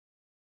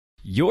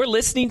You're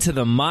listening to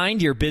the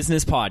Mind Your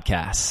Business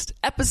podcast,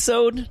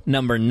 episode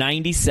number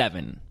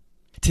 97.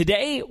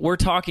 Today, we're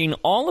talking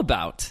all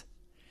about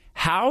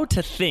how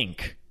to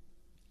think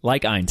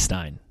like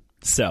Einstein.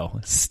 So,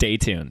 stay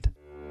tuned.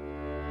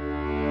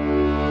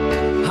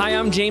 Hi,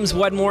 I'm James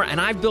Wedmore, and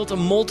I've built a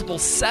multiple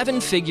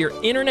seven-figure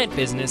internet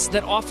business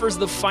that offers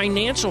the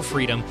financial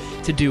freedom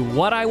to do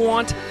what I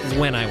want,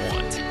 when I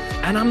want.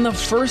 And I'm the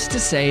first to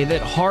say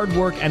that hard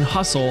work and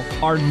hustle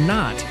are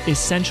not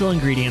essential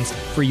ingredients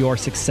for your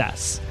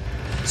success.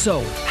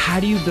 So,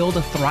 how do you build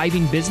a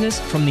thriving business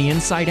from the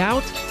inside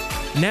out?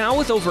 Now,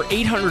 with over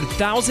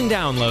 800,000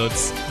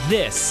 downloads,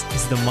 this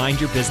is the Mind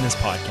Your Business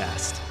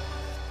podcast.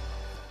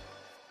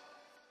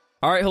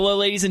 All right, hello,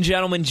 ladies and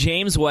gentlemen.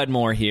 James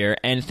Wedmore here,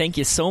 and thank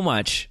you so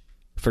much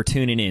for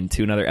tuning in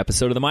to another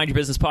episode of the Mind Your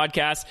Business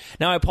podcast.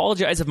 Now, I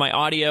apologize if my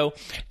audio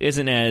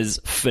isn't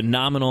as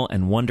phenomenal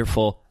and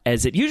wonderful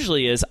as it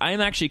usually is. I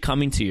am actually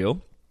coming to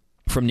you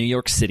from New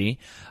York City.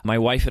 My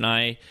wife and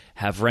I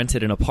have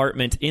rented an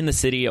apartment in the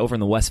city over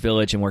in the West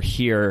Village, and we're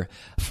here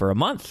for a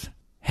month,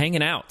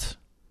 hanging out,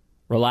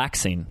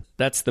 relaxing.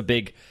 That's the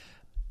big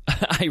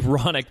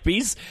ironic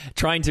piece,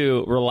 trying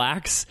to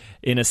relax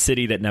in a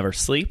city that never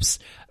sleeps.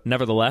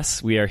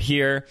 Nevertheless, we are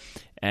here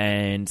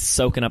and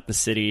soaking up the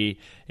city,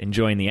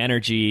 enjoying the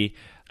energy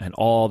and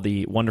all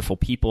the wonderful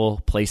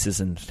people, places,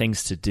 and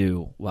things to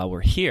do while we're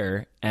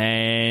here.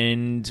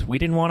 And we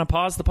didn't want to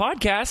pause the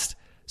podcast,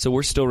 so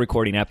we're still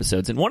recording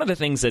episodes. And one of the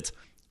things that's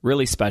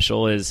really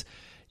special is,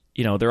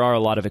 you know, there are a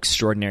lot of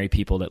extraordinary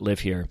people that live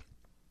here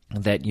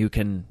that you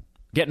can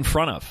get in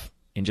front of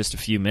in just a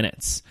few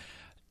minutes.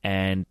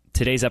 And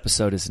today's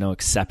episode is no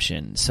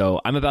exception.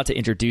 So I'm about to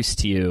introduce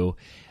to you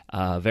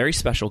a very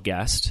special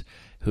guest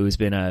who's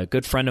been a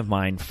good friend of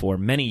mine for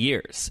many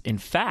years. In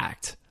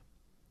fact,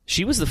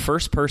 she was the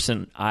first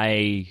person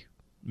I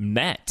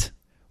met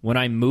when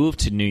I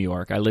moved to New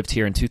York. I lived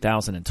here in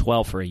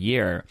 2012 for a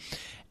year,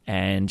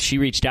 and she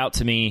reached out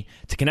to me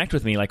to connect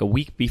with me like a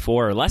week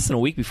before, or less than a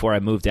week before I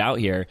moved out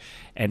here.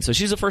 And so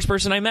she's the first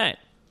person I met.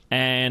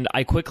 And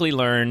I quickly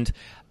learned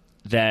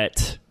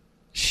that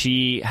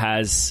she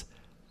has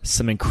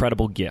some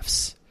incredible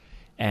gifts.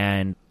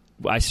 And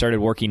I started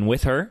working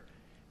with her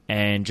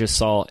and just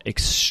saw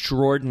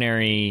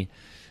extraordinary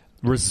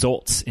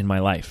results in my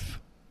life,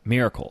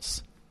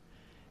 miracles.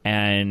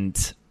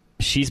 And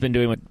she's been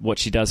doing what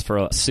she does for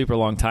a super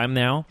long time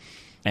now,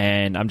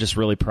 and I'm just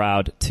really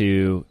proud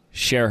to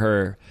share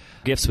her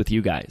gifts with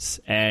you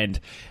guys. And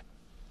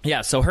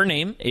yeah, so her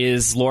name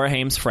is Laura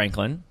Hames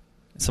Franklin.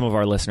 Some of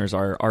our listeners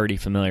are already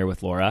familiar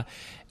with Laura,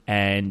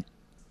 and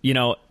you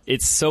know,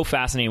 it's so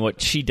fascinating what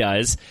she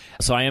does.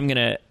 So I am going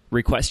to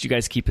request you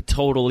guys keep a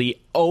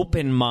totally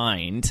open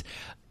mind.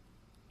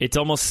 It's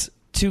almost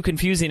too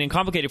confusing and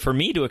complicated for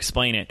me to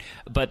explain it,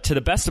 but to the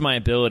best of my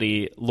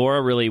ability,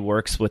 Laura really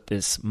works with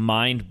this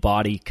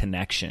mind-body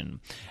connection.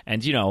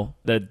 And, you know,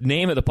 the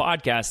name of the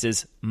podcast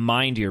is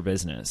Mind Your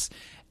Business.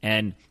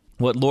 And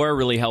what Laura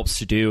really helps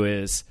to do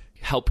is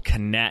help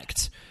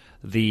connect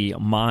the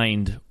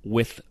mind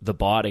with the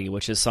body,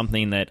 which is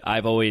something that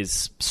I've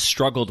always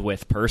struggled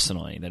with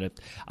personally,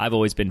 that I've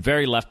always been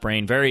very left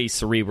brain, very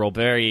cerebral,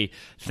 very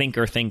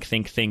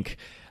think.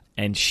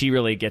 And she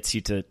really gets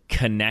you to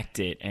connect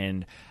it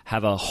and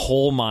have a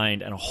whole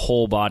mind and a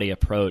whole body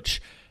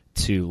approach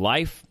to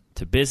life,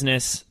 to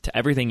business, to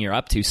everything you're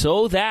up to,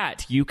 so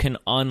that you can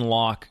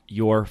unlock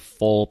your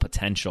full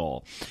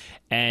potential.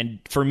 And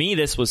for me,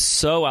 this was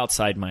so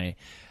outside my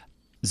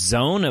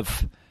zone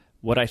of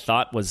what I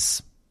thought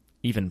was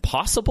even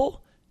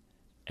possible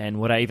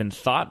and what I even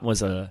thought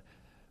was a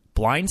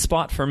blind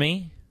spot for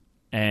me.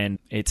 And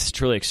it's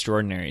truly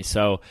extraordinary.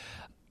 So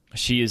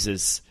she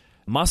uses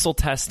muscle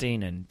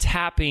testing and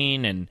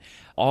tapping and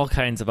all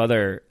kinds of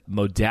other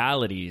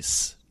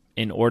modalities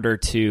in order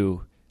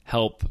to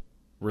help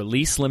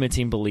release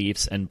limiting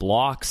beliefs and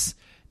blocks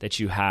that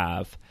you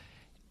have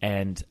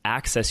and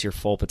access your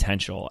full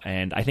potential.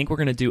 And I think we're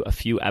going to do a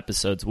few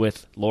episodes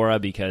with Laura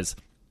because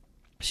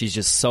she's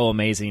just so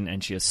amazing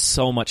and she has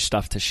so much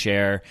stuff to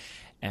share.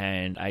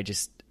 And I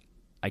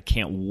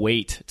can't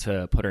wait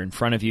to put her in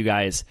front of you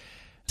guys.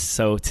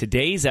 So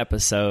today's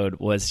episode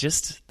was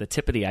just the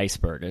tip of the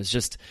iceberg. It was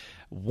just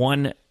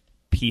one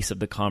piece of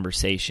the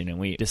conversation, and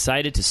we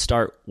decided to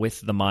start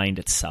with the mind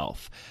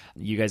itself.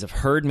 You guys have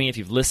heard me, if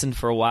you've listened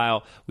for a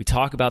while, we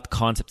talk about the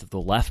concept of the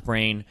left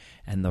brain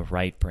and the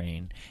right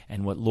brain.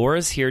 And what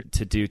Laura's here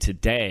to do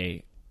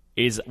today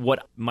is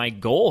what my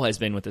goal has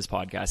been with this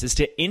podcast, is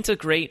to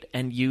integrate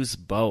and use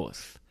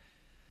both,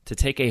 to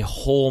take a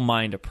whole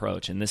mind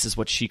approach. And this is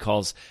what she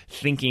calls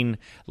thinking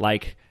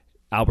like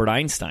Albert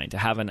Einstein, to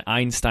have an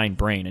Einstein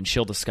brain, and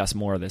she'll discuss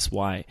more of this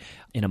why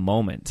in a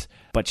moment.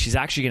 But she's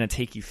actually going to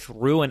take you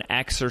through an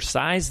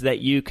exercise that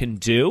you can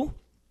do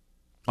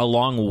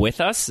along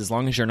with us, as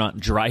long as you're not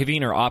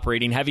driving or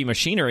operating heavy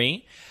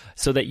machinery,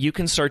 so that you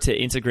can start to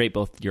integrate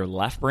both your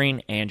left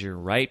brain and your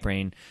right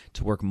brain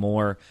to work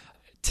more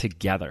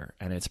together.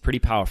 And it's pretty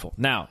powerful.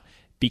 Now,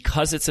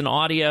 because it's an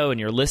audio and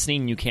you're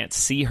listening, you can't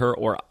see her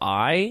or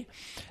I,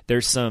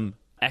 there's some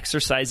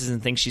exercises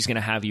and things she's going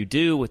to have you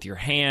do with your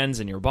hands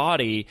and your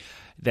body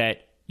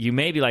that you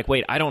may be like,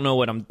 wait, I don't know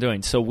what I'm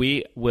doing. So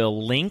we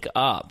will link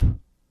up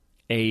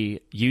a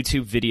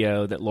YouTube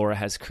video that Laura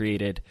has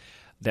created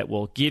that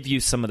will give you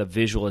some of the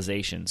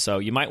visualization. So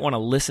you might want to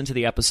listen to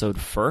the episode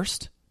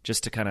first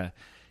just to kind of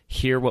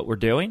hear what we're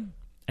doing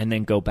and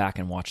then go back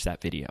and watch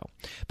that video.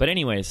 But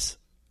anyways,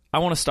 I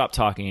want to stop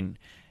talking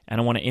and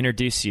I want to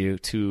introduce you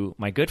to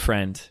my good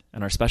friend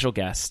and our special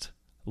guest,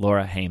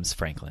 Laura Hames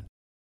Franklin.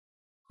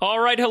 All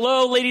right,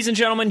 hello, ladies and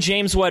gentlemen,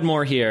 James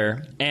Wedmore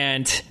here.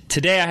 And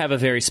today I have a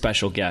very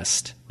special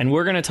guest. And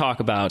we're going to talk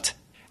about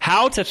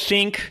how to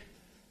think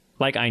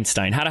like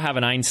Einstein, how to have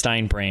an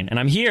Einstein brain. And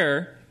I'm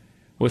here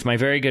with my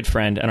very good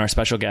friend and our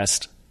special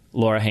guest,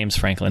 Laura Hames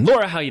Franklin.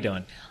 Laura, how you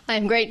doing?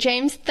 I'm great,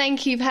 James.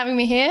 Thank you for having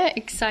me here.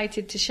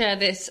 Excited to share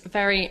this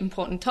very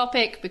important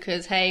topic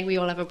because, hey, we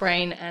all have a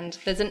brain and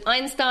there's an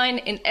Einstein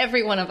in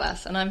every one of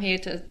us, and I'm here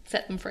to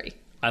set them free.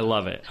 I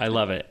love it. I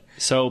love it.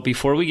 So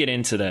before we get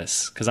into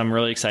this, because I'm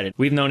really excited,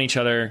 we've known each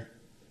other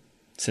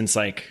since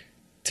like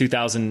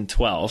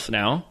 2012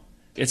 now.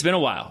 It's been a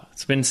while.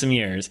 It's been some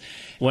years.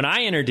 When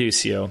I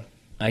introduce you,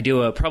 I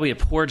do probably a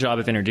poor job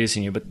of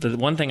introducing you, but the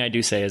one thing I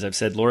do say is I've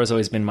said Laura's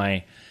always been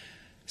my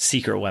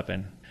secret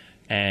weapon.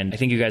 And I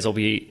think you guys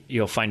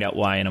you'll find out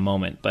why in a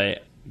moment.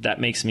 But that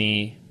makes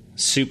me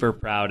super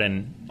proud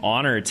and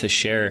honored to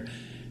share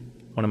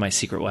one of my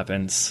secret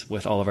weapons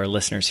with all of our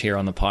listeners here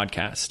on the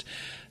podcast.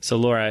 So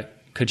Laura,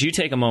 could you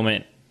take a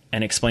moment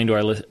and explain to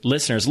our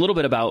listeners a little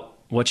bit about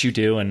what you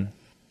do and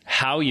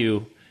how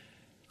you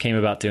came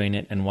about doing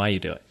it and why you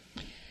do it?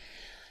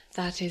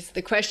 That is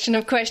the question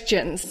of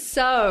questions.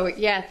 So,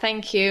 yeah,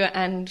 thank you.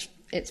 And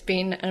it's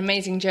been an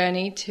amazing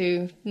journey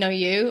to know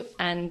you.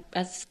 And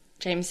as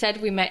James said,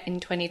 we met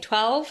in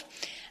 2012.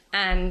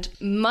 And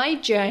my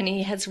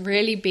journey has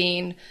really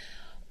been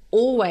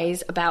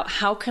always about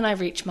how can I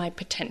reach my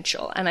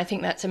potential. And I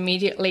think that's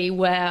immediately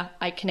where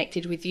I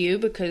connected with you,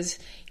 because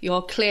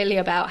you're clearly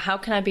about how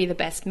can I be the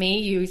best me.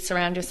 You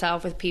surround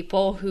yourself with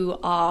people who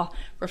are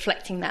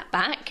reflecting that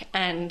back,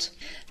 and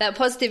that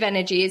positive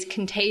energy is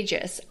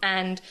contagious.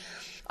 And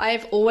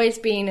I've always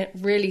been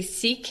really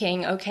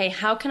seeking, okay,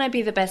 how can I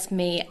be the best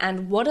me,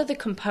 and what are the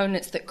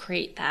components that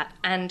create that?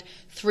 And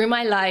through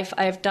my life,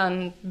 I've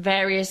done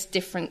various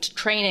different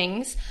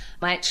trainings.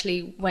 I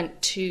actually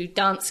went to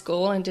dance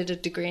school and did a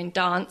degree in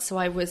dance, so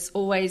I was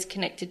always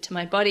connected to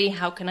my body.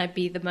 How can I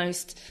be the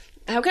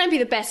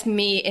best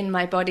me in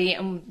my body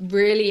and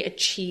really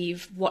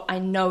achieve what I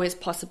know is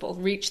possible,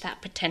 reach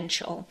that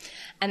potential?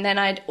 And then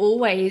I'd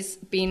always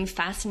been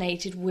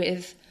fascinated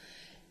with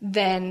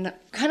then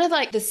kind of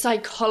like the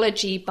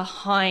psychology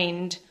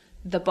behind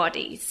the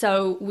body.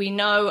 So we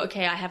know,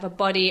 okay, I have a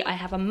body, I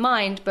have a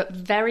mind, but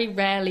very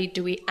rarely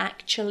do we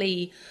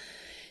actually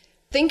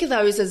think of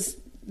those as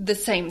the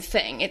same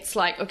thing. It's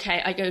like,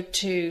 okay, I go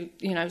to,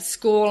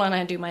 school and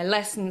I do my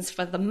lessons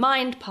for the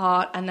mind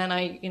part, and then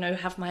I,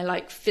 have my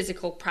like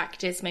physical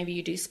practice. Maybe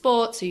you do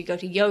sports or you go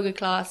to yoga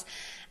class,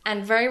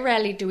 and very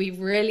rarely do we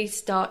really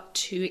start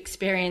to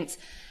experience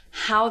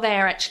how they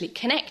are actually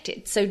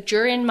connected. So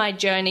during my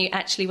journey,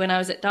 actually, when I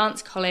was at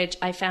dance college,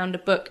 I found a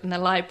book in the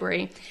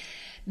library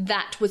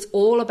that was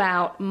all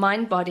about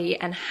mind body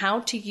and how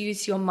to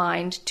use your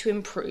mind to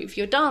improve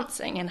your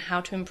dancing and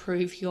how to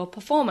improve your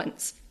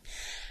performance.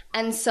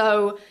 And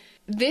so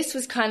this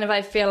was kind of,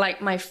 I feel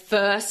like, my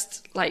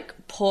first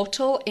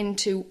portal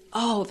into,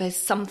 oh, there's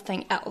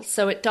something else.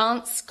 So at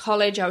dance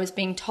college, I was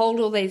being told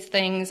all these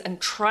things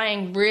and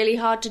trying really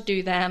hard to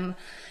do them.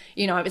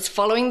 I was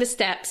following the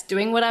steps,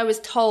 doing what I was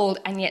told,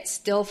 and yet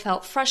still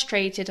felt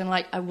frustrated and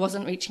like I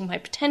wasn't reaching my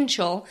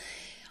potential.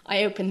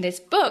 I opened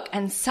this book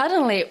and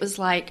suddenly it was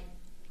like,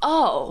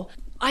 oh,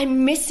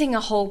 I'm missing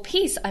a whole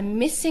piece. I'm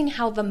missing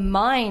how the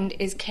mind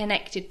is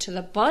connected to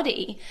the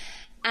body.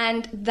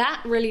 And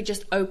that really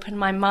just opened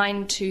my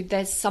mind to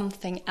there's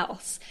something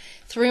else.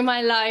 Through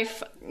my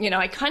life,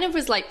 I kind of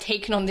was like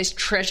taken on this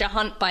treasure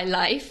hunt by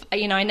life.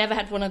 I never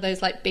had one of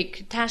those like big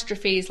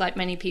catastrophes like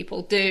many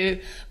people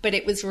do, but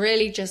it was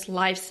really just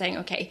life saying,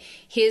 okay,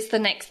 here's the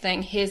next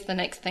thing, here's the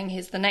next thing,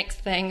 here's the next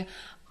thing.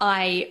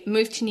 I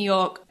moved to New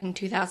York in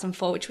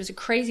 2004, which was a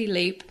crazy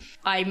leap.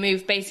 I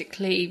moved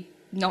basically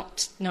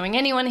not knowing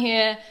anyone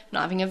here,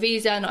 not having a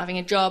visa, not having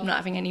a job, not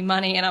having any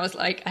money. And I was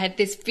like, I had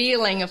this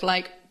feeling of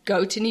like,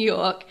 go to New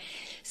York.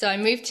 So I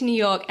moved to New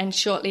York and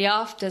shortly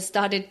after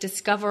started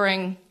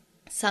discovering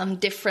some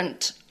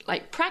different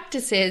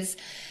practices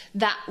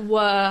that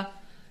were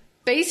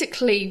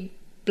basically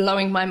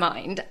blowing my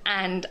mind.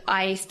 And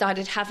I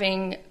started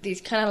having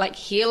these kind of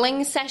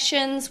healing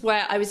sessions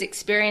where I was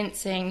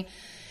experiencing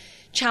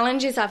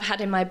challenges I've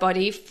had in my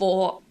body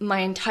for my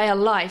entire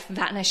life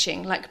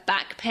vanishing, like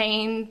back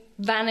pain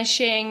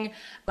vanishing,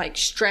 like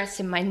stress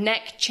in my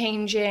neck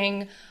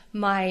changing,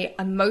 my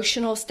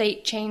emotional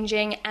state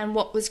changing. And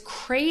what was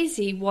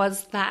crazy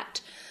was that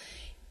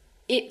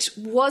it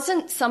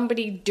wasn't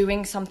somebody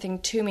doing something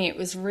to me. It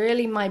was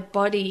really my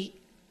body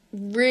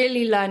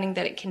really learning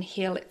that it can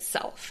heal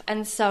itself.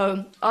 And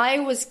so I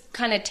was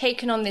kind of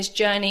taken on this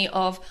journey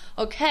of,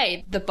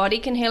 okay, the body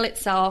can heal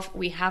itself.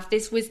 We have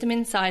this wisdom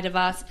inside of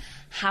us.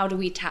 How do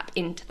we tap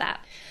into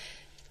that?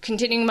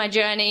 Continuing my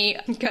journey,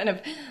 kind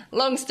of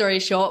long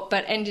story short,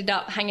 but ended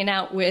up hanging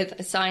out with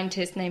a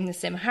scientist named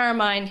Nassim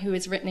Haramein, who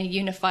has written a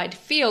unified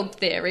field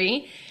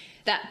theory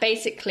that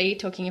basically,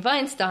 talking of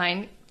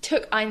Einstein,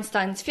 took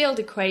Einstein's field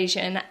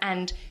equation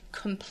and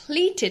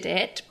completed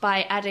it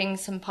by adding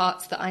some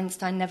parts that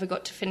Einstein never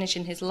got to finish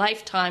in his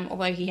lifetime,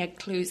 although he had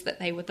clues that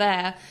they were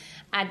there,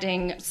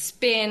 adding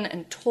spin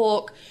and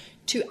torque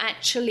to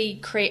actually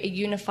create a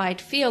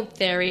unified field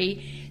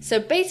theory. So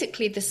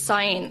basically the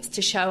science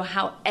to show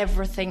how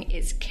everything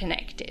is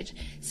connected.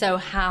 So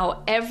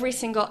how every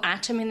single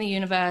atom in the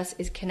universe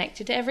is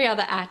connected to every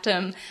other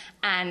atom,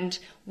 and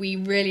we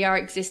really are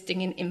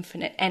existing in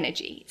infinite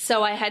energy.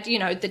 So I had,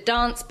 the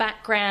dance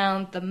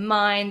background, the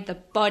mind, the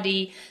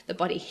body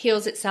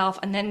heals itself,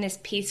 and then this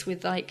piece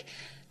with like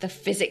the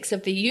physics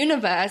of the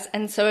universe.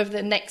 And so over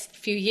the next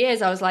few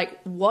years, I was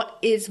like, what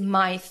is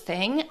my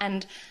thing?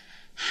 And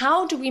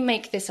how do we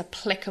make this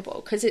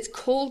applicable? Because it's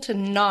cool to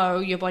know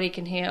your body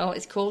can heal.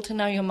 It's cool to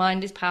know your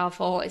mind is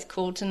powerful. It's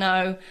cool to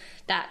know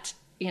that,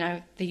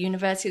 the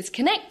universe is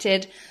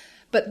connected.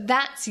 But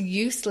that's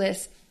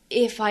useless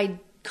if I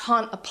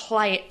can't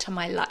apply it to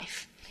my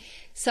life.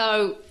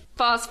 So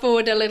fast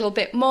forward a little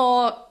bit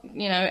more,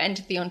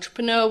 entered the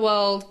entrepreneur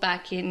world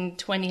back in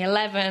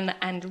 2011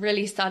 and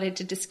really started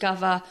to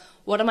discover,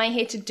 what am I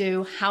here to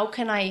do? How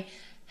can I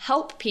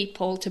help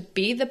people to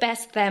be the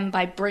best them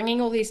by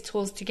bringing all these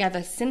tools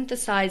together,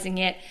 synthesizing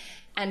it,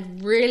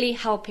 and really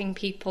helping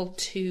people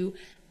to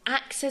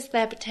access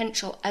their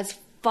potential as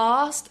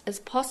fast as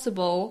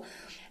possible,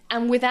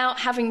 and without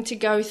having to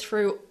go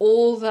through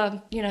all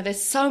the,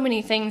 there's so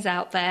many things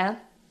out there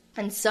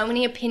and so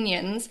many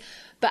opinions,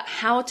 but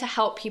how to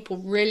help people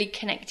really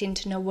connect in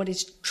to know what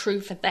is true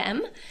for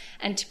them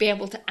and to be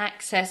able to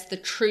access the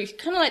truth,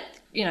 kind of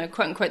like,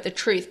 quote unquote, the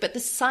truth, but the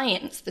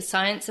science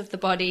of the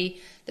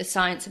body, the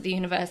science of the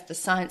universe, the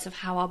science of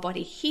how our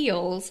body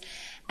heals.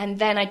 And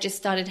then I just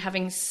started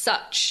having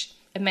such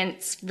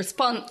immense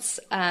response.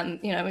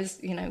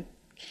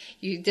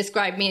 You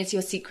described me as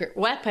your secret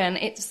weapon.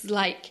 It's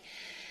like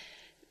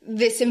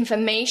this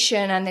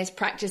information and this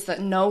practice that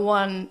no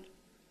one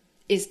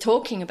is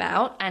talking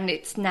about, and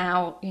it's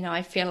now,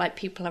 I feel like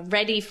people are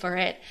ready for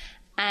it,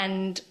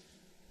 and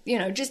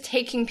just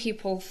taking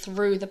people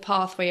through the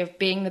pathway of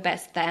being the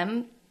best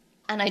them.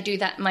 And I do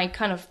that. My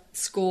kind of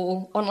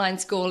online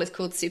school is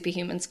called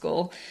Superhuman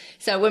School.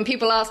 So when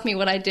people ask me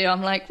what I do,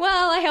 I'm like,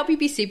 well, I help you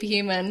be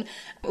superhuman,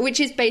 which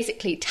is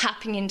basically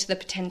tapping into the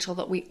potential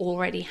that we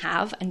already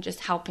have and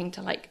just helping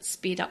to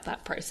speed up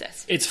that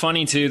process. It's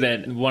funny too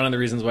that one of the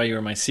reasons why you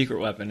were my secret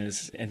weapon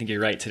is, I think you're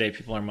right, today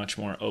people are much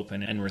more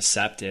open and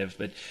receptive.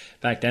 But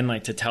back then,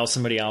 to tell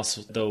somebody else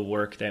the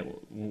work that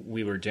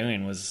we were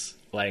doing was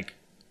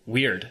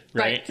weird,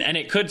 right? And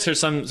it could to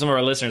some of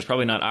our listeners,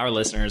 probably not our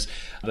listeners,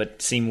 but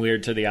seem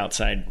weird to the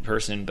outside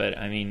person. But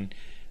I mean,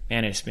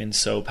 man, it's been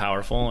so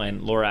powerful.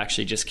 And Laura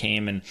actually just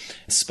came and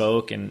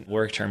spoke and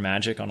worked her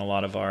magic on a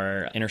lot of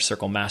our Inner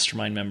Circle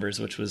Mastermind members,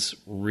 which was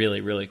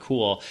really, really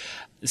cool.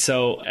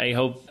 So I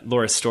hope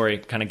Laura's story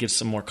kind of gives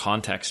some more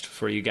context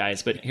for you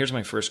guys. But here's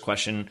my first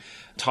question.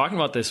 Talking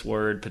about this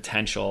word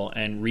potential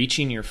and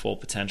reaching your full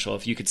potential,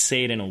 if you could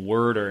say it in a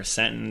word or a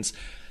sentence,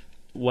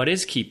 what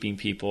is keeping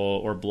people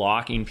or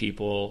blocking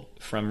people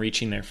from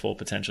reaching their full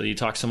potential? You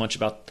talk so much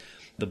about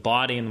the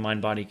body and the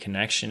mind-body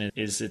connection.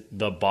 Is it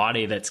the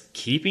body that's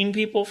keeping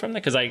people from that?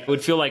 Because I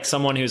would feel like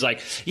someone who's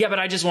like, yeah, but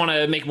I just want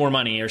to make more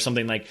money or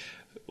something.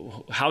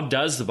 How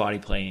does the body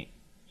play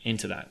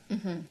into that?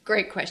 Mm-hmm.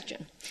 Great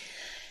question.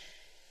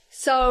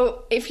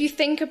 So if you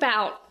think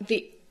about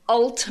the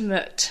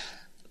ultimate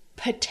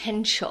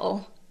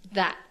potential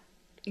that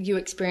you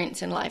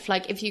experience in life,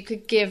 if you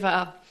could give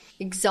a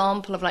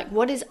example of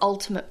what is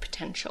ultimate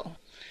potential.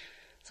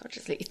 So I'll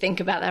just let you think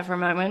about that for a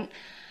moment.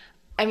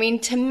 I mean,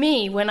 to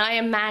me, when I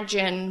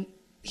imagine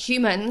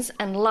humans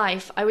and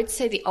life, I would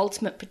say the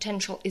ultimate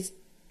potential is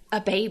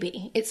a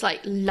baby. It's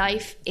like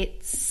life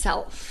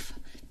itself.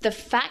 The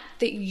fact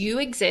that you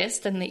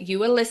exist and that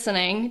you are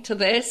listening to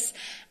this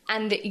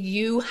and that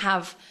you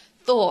have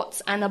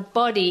thoughts and a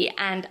body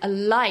and a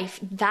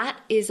life,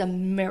 that is a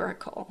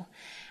miracle.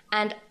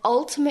 And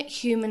ultimate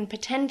human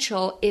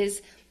potential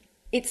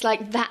it's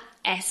like that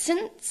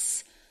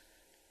essence,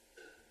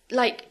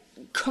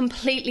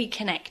 completely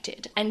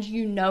connected, and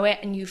you know it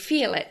and you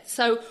feel it.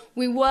 So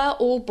we were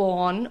all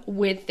born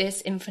with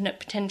this infinite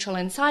potential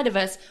inside of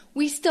us.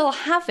 We still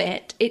have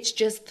it. It's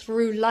just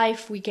through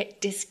life we get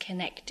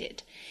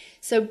disconnected.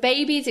 So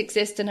babies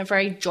exist in a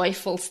very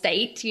joyful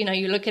state.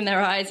 You look in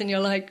their eyes and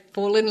you're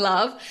fall in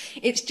love.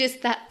 It's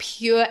just that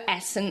pure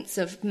essence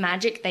of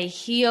magic. They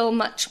heal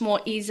much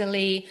more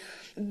easily.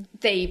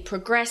 They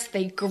progress,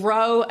 they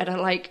grow at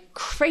a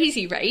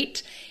crazy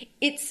rate.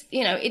 It's,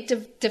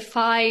 it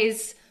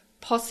defies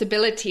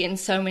possibility in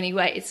so many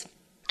ways.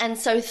 And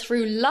so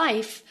through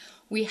life,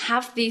 we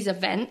have these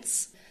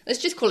events let's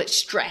just call it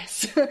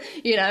stress,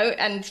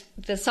 and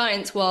the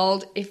science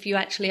world, if you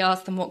actually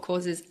ask them what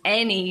causes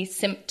any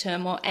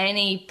symptom or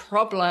any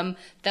problem,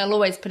 they'll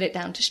always put it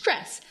down to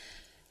stress.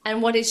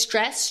 And what is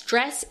stress?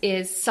 Stress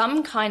is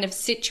some kind of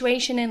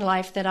situation in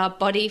life that our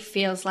body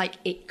feels like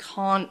it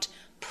can't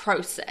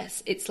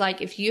process. It's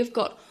like if you've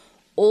got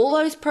all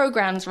those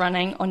programs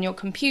running on your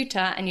computer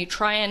and you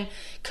try and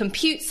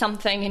compute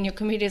something and your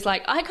computer's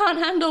like, I can't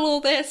handle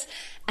all this.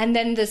 And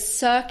then the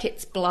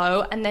circuits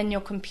blow and then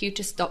your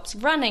computer stops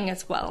running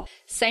as well.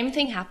 Same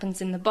thing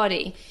happens in the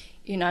body.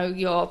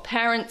 Your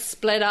parents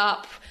split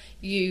up,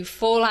 you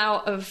fall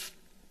out of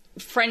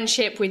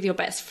friendship with your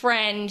best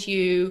friend,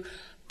 you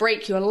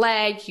break your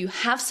leg, you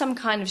have some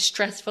kind of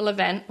stressful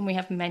event, and we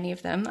have many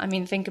of them. I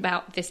mean, think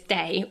about this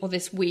day or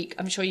this week.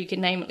 I'm sure you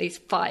can name at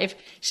least 5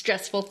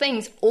 stressful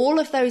things. All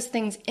of those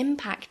things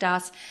impact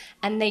us,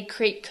 and they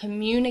create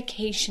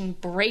communication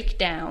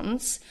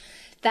breakdowns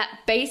that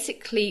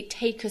basically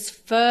take us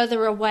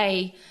further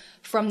away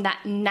from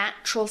that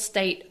natural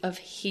state of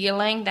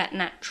healing, that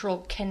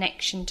natural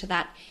connection to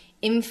that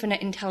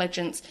infinite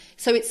intelligence.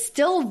 So it's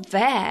still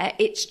there,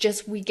 it's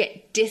just we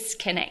get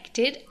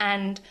disconnected,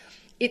 and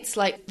it's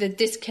like the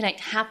disconnect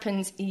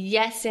happens,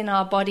 yes, in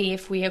our body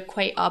if we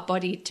equate our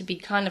body to be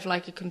kind of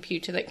like a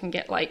computer that can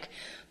get like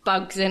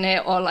bugs in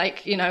it or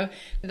like,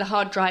 the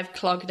hard drive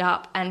clogged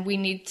up, and we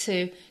need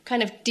to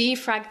kind of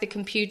defrag the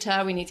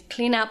computer, we need to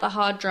clean out the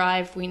hard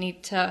drive, we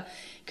need to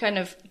kind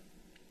of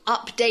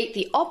update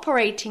the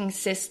operating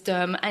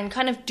system and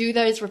kind of do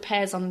those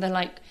repairs on the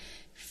like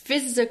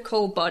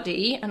physical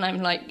body. And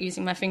I'm like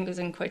using my fingers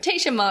in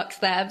quotation marks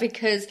there,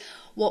 because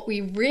what we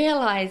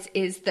realize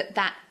is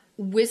that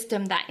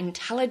wisdom, that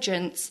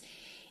intelligence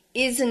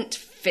isn't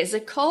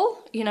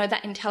physical,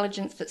 that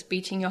intelligence that's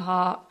beating your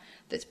heart,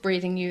 that's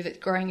breathing you, that's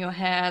growing your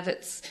hair,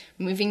 that's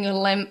moving your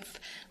lymph,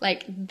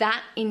 like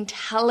that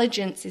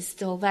intelligence is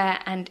still there,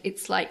 and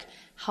it's like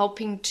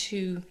helping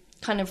to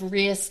kind of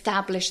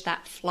reestablish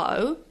that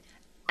flow,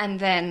 and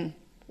then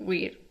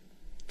we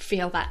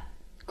feel that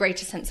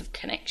greater sense of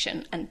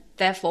connection and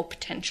therefore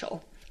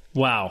potential.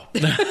 Wow.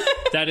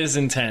 That is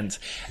intense.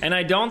 And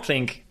I don't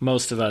think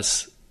most of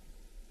us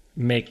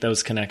make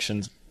those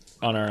connections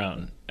on our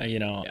own.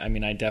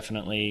 I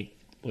definitely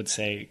would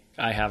say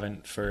I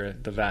haven't for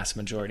the vast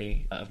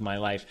majority of my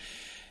life.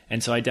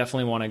 And so I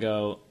definitely want to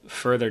go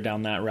further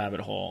down that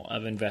rabbit hole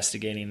of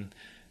investigating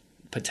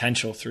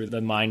potential through the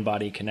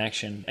mind-body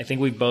connection. I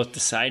think we've both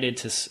decided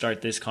to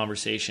start this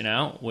conversation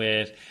out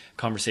with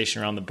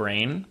conversation around the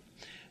brain.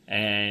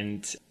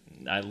 And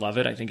I love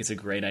it. I think it's a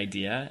great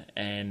idea.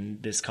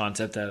 And this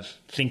concept of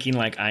thinking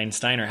like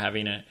Einstein or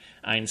having an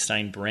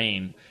Einstein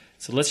brain.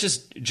 So let's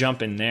just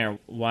jump in there.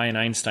 Why an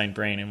Einstein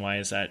brain, and why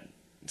is that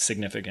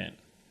significant?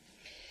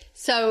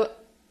 So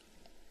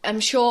I'm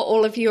sure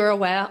all of you are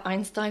aware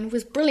Einstein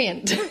was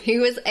brilliant. He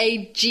was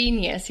a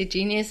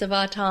genius of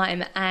our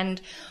time. And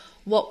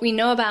what we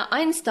know about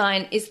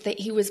Einstein is that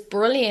he was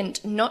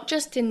brilliant not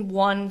just in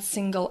one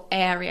single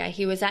area.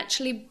 He was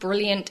actually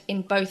brilliant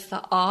in both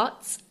the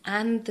arts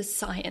and the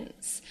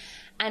science.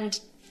 And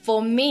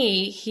for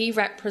me, he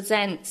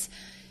represents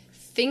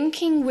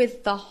thinking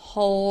with the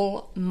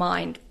whole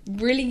mind,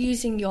 really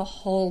using your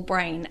whole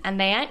brain. And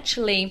they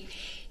actually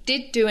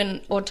did do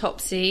an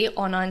autopsy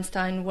on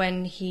Einstein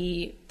when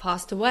he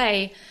passed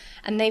away,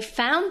 and they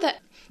found that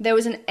there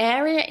was an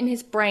area in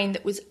his brain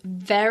that was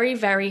very,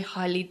 very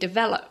highly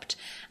developed.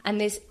 And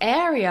this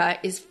area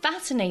is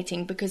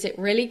fascinating because it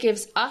really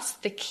gives us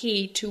the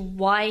key to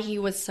why he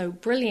was so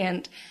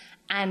brilliant,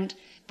 and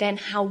then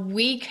how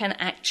we can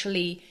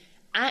actually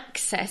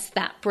access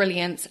that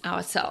brilliance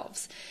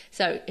ourselves.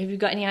 So have you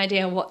got any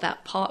idea what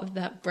that part of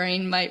that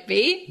brain might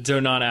be?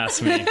 Do not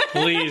ask me.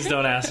 Please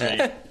don't ask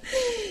me.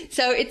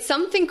 So it's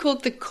something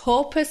called the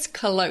corpus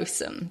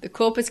callosum. The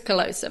corpus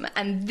callosum.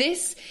 And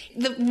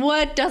the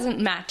word doesn't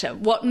matter.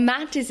 What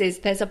matters is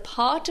there's a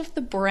part of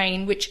the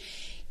brain which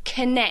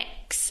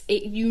connects,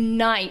 it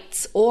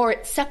unites, or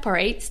it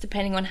separates,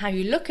 depending on how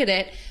you look at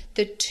it,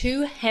 the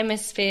 2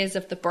 hemispheres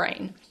of the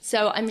brain.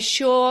 So I'm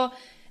sure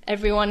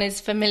everyone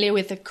is familiar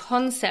with the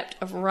concept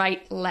of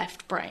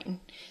right-left brain.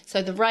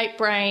 So the right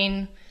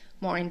brain,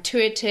 more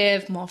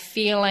intuitive, more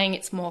feeling,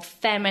 it's more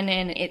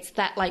feminine, it's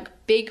that like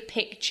big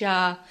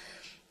picture,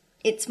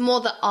 it's more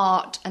the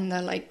art and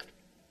the like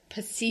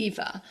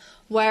perceiver.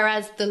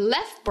 Whereas the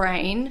left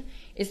brain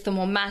is the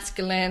more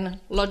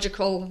masculine,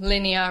 logical,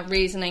 linear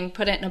reasoning,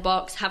 put it in a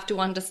box, have to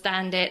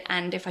understand it,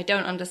 and if I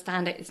don't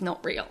understand it, it's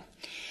not real.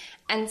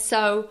 And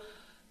so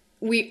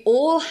we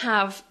all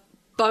have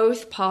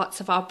both parts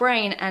of our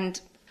brain. And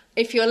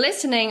if you're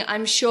listening,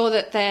 I'm sure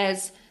that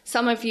there's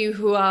some of you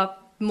who are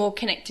more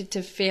connected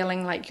to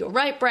feeling like you're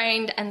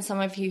right-brained and some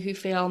of you who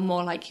feel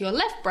more like you're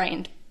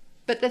left-brained.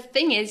 But the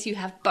thing is, you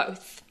have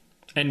both.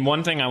 And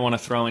one thing I want to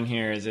throw in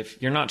here is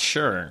if you're not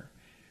sure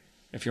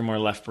if you're more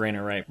left-brained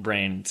or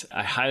right-brained,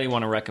 I highly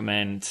want to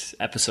recommend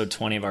episode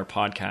 20 of our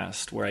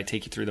podcast, where I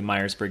take you through the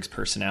Myers-Briggs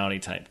personality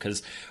type,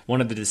 because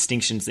one of the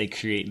distinctions they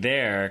create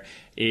there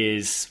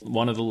is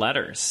one of the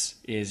letters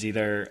is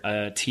either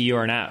a T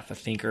or an F, a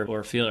thinker or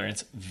a feeler. And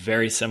it's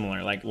very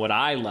similar. Like what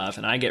I love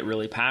and I get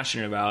really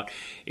passionate about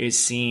is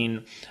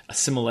seeing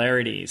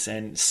similarities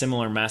and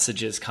similar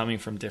messages coming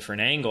from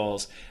different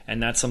angles.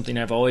 And that's something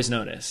I've always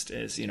noticed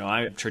is,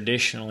 I'm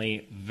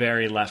traditionally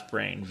very left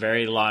brain,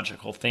 very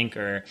logical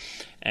thinker.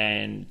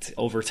 And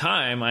over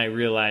time, I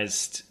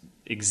realized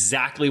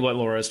exactly what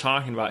Laura is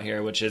talking about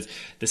here, which is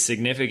the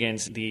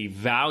significance, the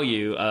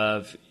value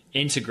of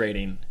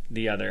integrating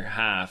the other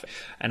half.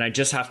 And I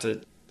just have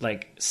to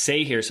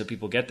say here so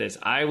people get this,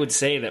 I would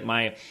say that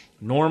my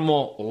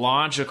normal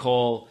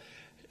logical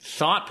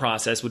thought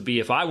process would be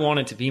if I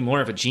wanted to be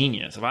more of a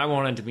genius, if I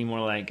wanted to be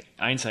more like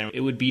Einstein,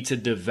 it would be to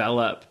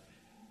develop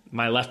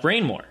my left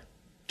brain more,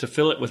 to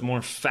fill it with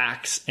more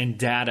facts and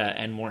data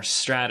and more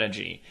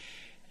strategy.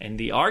 And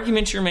the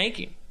argument you're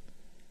making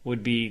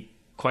would be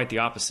quite the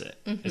opposite.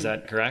 Mm-hmm. Is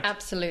that correct?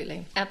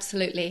 Absolutely.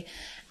 Absolutely.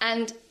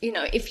 And,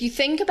 if you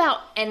think about,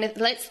 and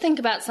let's think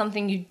about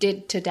something you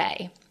did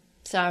today.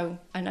 So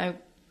I know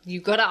you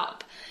got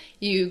up,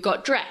 you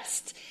got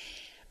dressed.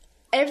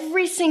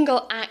 Every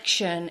single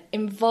action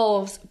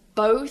involves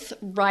both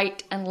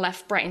right and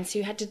left brain. So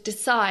you had to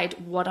decide,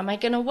 what am I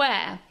going to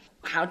wear?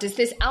 How does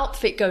this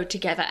outfit go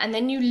together? And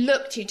then you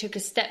took a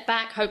step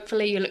back.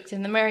 Hopefully you looked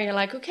in the mirror. You're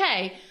like,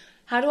 okay,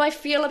 how do I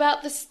feel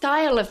about the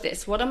style of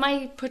this? What am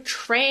I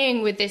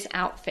portraying with this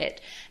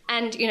outfit?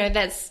 And,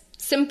 there's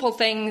simple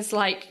things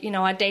like,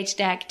 our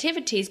day-to-day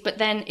activities. But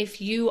then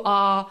if you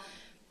are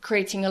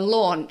creating a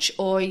launch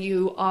or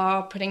you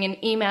are putting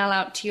an email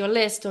out to your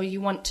list or you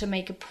want to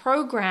make a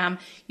program,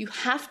 you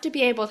have to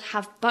be able to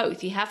have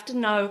both. You have to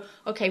know,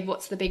 okay,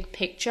 what's the big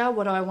picture?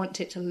 What do I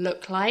want it to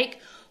look like?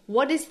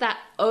 What is that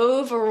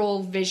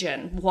overall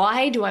vision?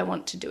 Why do I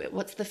want to do it?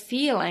 What's the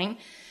feeling?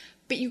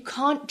 But you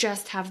can't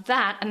just have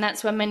that. And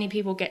that's where many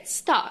people get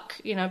stuck.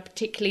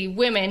 Particularly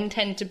women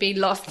tend to be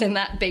lost in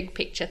that big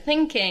picture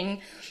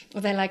thinking.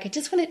 Or they're like, I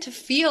just want it to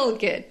feel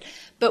good.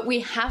 But we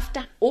have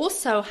to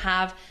also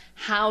have,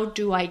 how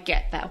do I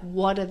get there?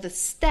 What are the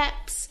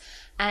steps?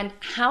 And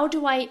how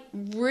do I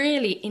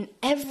really, in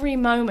every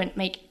moment,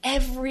 make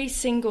every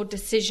single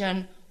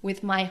decision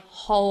with my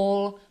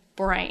whole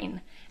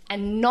brain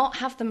and not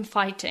have them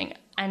fighting?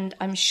 And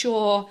I'm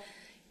sure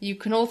you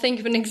can all think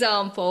of an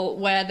example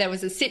where there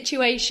was a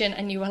situation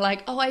and you were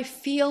like, oh, I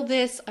feel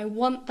this, I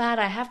want that,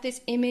 I have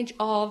this image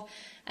of,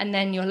 and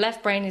then your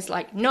left brain is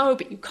like, no,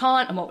 but you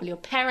can't, and what will your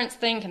parents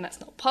think, and that's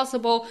not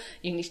possible,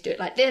 you need to do it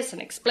like this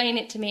and explain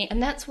it to me.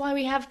 And that's why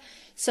we have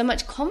so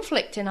much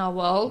conflict in our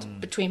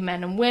world between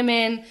men and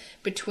women,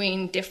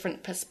 between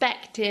different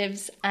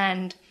perspectives,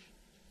 and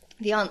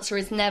the answer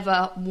is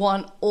never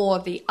one or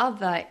the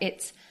other.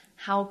 It's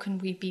how can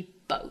we be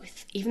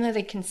both, even though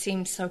they can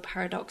seem so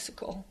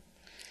paradoxical.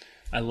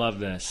 I love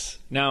this.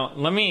 Now,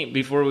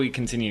 before we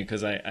continue,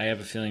 because I have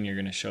a feeling you're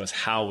going to show us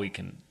how we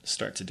can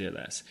start to do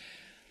this.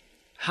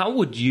 How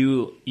would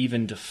you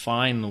even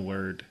define the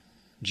word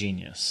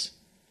genius?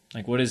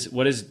 What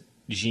does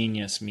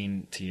genius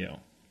mean to you?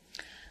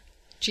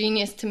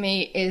 Genius to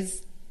me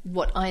is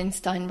what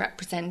Einstein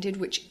represented,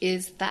 which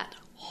is that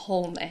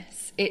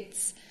wholeness.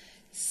 It's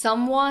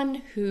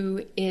someone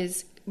who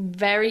is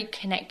very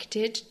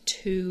connected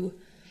to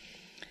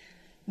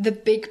the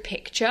big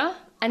picture.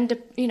 And,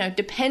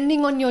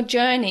 depending on your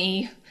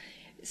journey,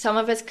 some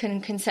of us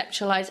can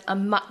conceptualize a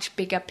much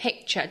bigger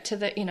picture to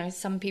the,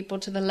 some people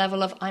to the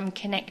level of I'm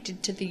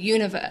connected to the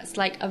universe,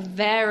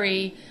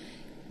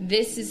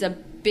 this is a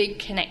big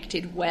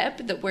connected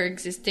web that we're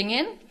existing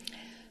in.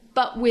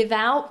 But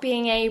without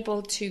being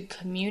able to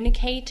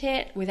communicate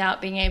it,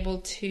 without being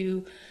able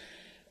to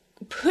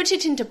put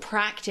it into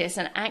practice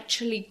and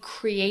actually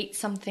create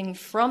something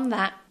from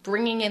that,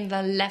 bringing in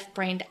the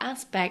left-brained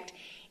aspect,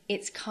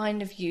 it's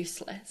kind of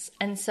useless.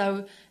 And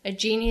so a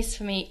genius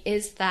for me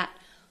is that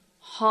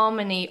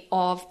harmony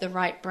of the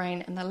right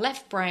brain and the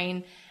left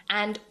brain,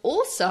 and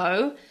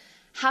also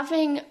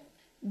having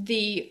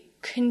the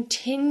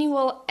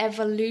continual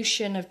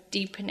evolution of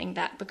deepening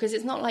that, because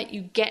it's not like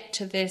you get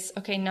to this,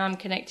 okay, now I'm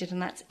connected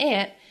and that's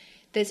it.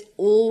 There's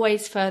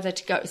always further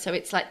to go. So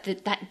it's like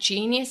that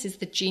genius is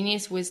the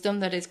genius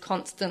wisdom that is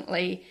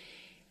constantly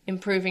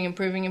improving.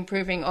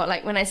 Or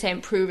like when I say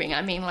improving,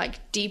 I mean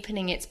like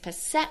deepening its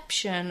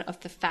perception of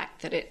the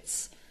fact that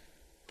it's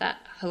that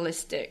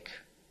holistic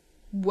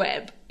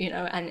web,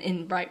 and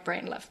in right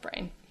brain, left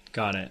brain.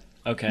 Got it.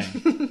 Okay.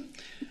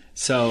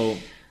 So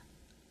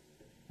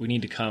we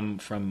need to come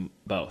from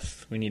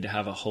both. We need to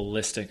have a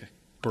holistic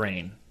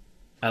brain.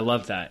 I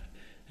love that.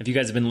 If you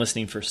guys have been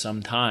listening for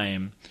some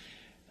time,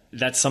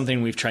 that's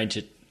something we've tried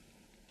to,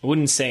 I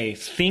wouldn't say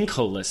think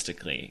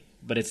holistically,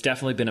 but it's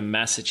definitely been a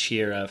message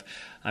here of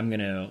I'm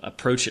going to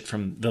approach it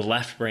from the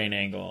left brain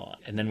angle,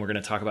 and then we're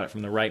going to talk about it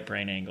from the right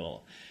brain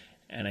angle.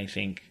 And I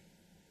think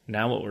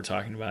now what we're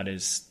talking about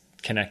is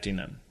connecting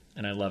them.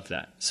 And I love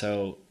that.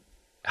 So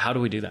how do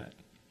we do that?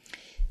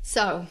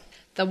 So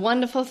the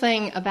wonderful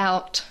thing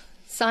about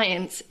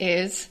science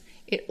is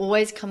it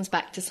always comes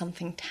back to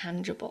something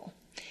tangible.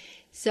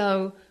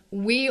 So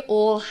we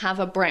all have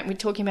a brain. We're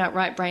talking about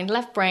right brain,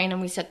 left brain,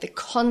 and we said the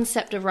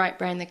concept of right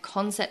brain, the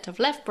concept of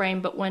left brain.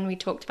 But when we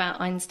talked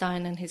about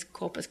Einstein and his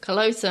corpus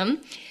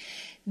callosum,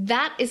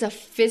 that is a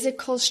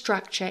physical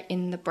structure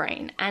in the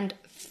brain. And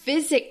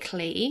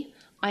physically,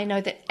 I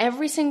know that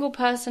every single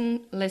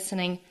person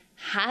listening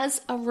has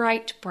a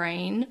right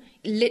brain,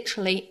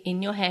 literally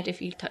in your head.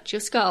 If you touch your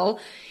skull,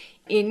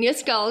 in your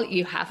skull,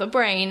 you have a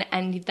brain,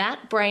 and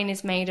that brain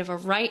is made of a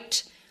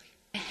right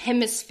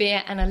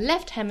hemisphere and a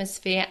left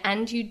hemisphere,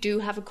 and you do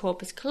have a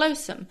corpus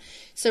callosum.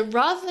 So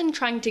rather than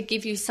trying to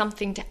give you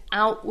something to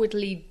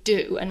outwardly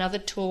do, another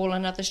tool,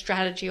 another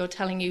strategy, or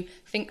telling you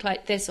think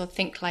like this or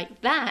think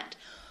like that,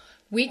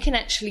 we can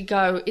actually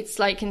go, it's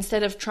like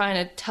instead of trying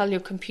to tell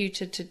your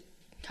computer to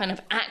kind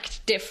of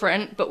act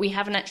different, but we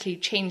haven't actually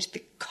changed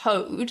the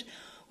code,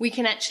 we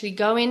can actually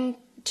go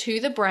into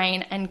the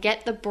brain and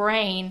get the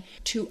brain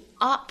to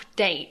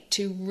update,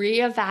 to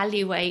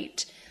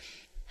reevaluate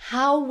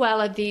how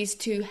well are these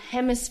two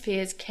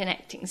hemispheres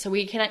connecting. So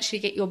we can actually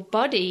get your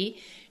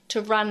body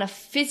to run a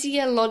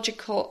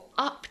physiological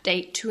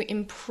update to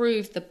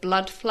improve the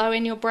blood flow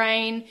in your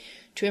brain,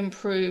 to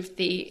improve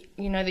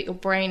that your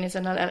brain is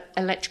an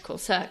electrical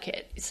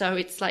circuit. So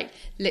it's like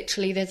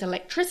literally there's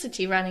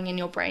electricity running in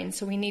your brain.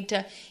 So we need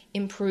to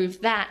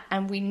improve that,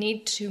 and we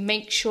need to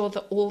make sure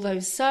that all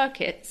those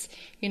circuits,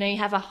 you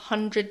have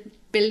 100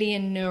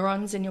 billion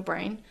neurons in your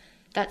brain.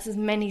 That's as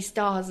many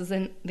stars as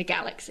in the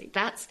galaxy.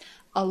 That's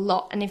a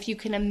lot. And if you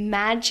can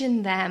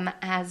imagine them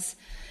as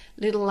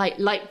little like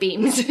light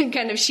beams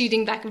kind of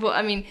shooting back and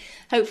forth,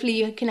 hopefully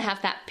you can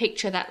have that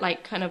picture, that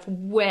like kind of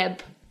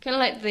web, kind of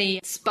like the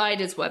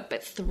spider's web,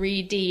 but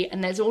 3D,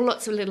 and there's all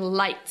lots of little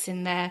lights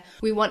in there.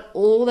 We want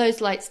all those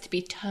lights to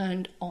be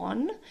turned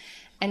on.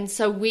 And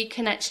so we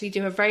can actually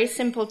do a very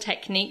simple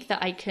technique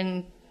that I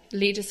can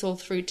lead us all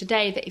through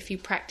today, that if you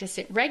practice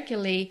it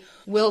regularly,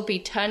 will be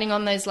turning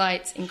on those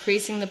lights,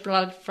 increasing the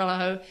blood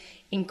flow,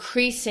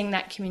 increasing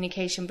that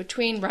communication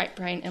between right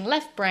brain and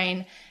left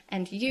brain,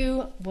 and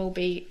you will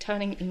be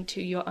turning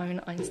into your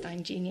own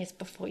Einstein genius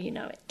before you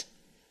know it.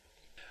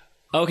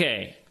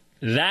 Okay,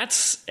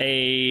 that's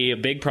a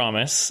big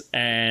promise,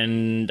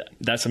 and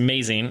that's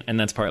amazing, and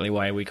that's partly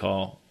why we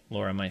call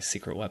Laura my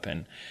secret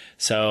weapon.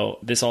 So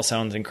this all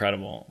sounds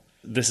incredible.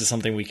 This is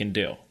something we can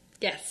do.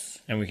 Yes.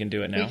 And we can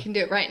do it now. We can do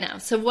it right now.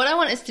 So what I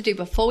want us to do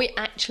before we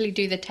actually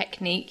do the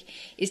technique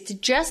is to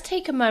just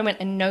take a moment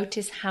and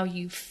notice how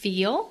you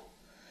feel.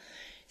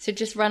 So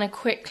just run a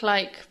quick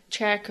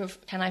check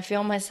of, can I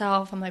feel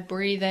myself? Am I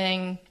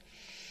breathing?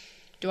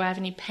 Do I have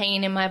any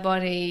pain in my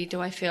body?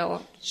 Do I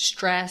feel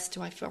stressed?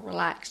 Do I feel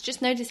relaxed?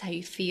 Just notice how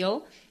you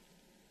feel.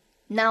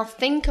 Now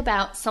think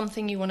about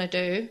something you want to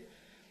do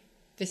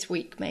this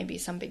week, maybe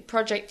some big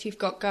project you've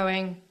got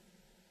going.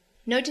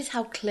 Notice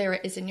how clear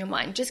it is in your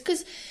mind. Just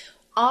because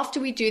after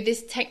we do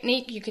this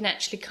technique, you can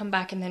actually come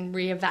back and then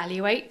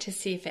reevaluate to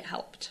see if it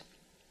helped.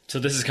 So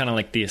this is kind of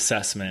like the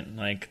assessment,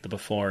 like the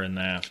before and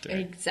the after.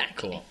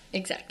 Exactly. Cool.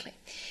 Exactly.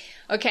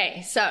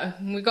 Okay, so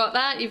we got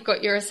that. You've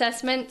got your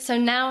assessment. So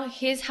now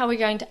here's how we're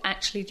going to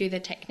actually do the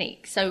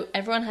technique. So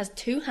everyone has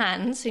two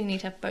hands, so you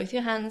need to have both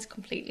your hands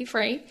completely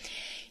free.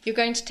 You're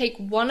going to take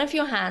one of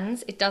your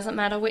hands, it doesn't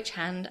matter which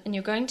hand, and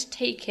you're going to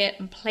take it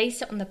and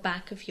place it on the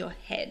back of your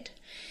head.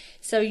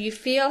 So you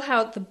feel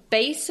how the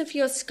base of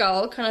your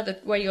skull, kind of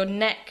where your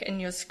neck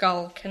and your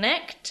skull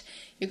connect,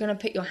 you're going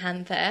to put your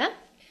hand there.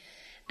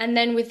 And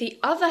then with the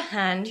other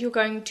hand, you're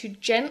going to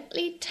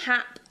gently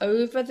tap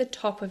over the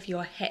top of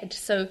your head.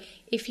 So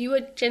if you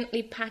were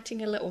gently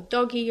patting a little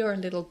doggy or a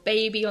little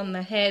baby on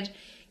the head,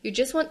 you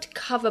just want to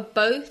cover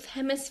both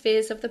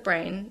hemispheres of the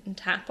brain and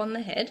tap on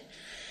the head.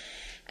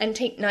 And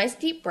take nice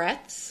deep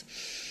breaths.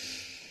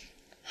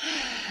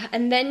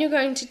 And then you're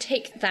going to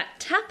take that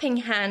tapping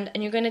hand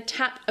and you're going to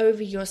tap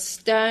over your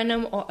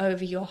sternum or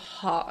over your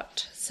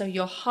heart. So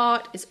your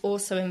heart is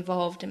also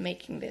involved in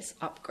making this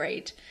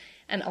upgrade.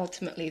 And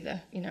ultimately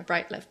the,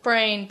 right, left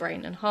brain,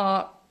 brain and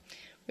heart,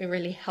 we're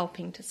really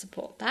helping to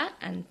support that.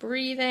 And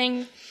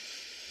breathing.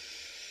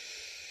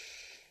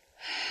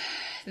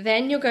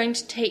 Then you're going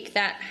to take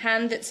that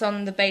hand that's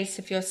on the base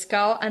of your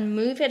skull and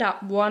move it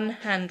up one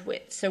hand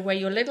width. So where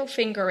your little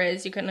finger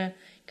is, you're going to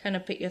kind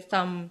of put your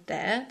thumb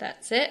there.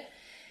 That's it.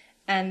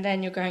 And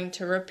then you're going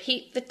to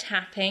repeat the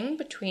tapping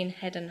between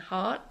head and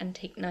heart and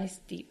take nice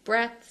deep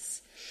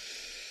breaths.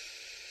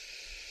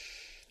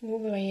 All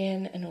the way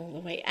in and all the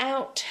way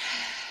out.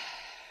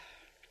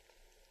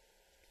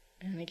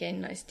 And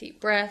again, nice deep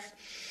breath.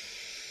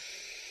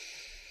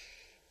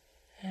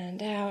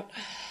 And out.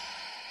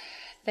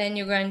 Then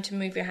you're going to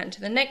move your hand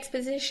to the next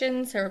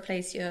position. So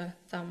replace your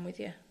thumb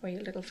with where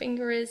your little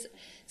finger is.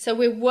 So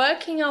we're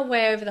working our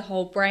way over the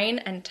whole brain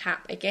and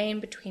tap again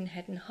between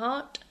head and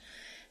heart.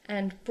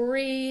 And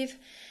breathe.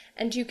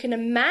 And you can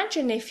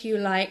imagine, if you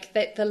like,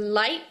 that the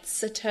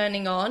lights are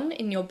turning on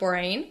in your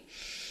brain.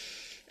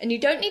 And you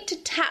don't need to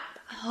tap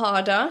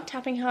harder.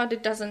 Tapping harder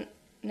doesn't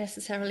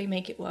necessarily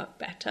make it work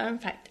better. In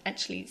fact,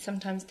 actually,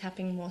 sometimes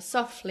tapping more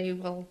softly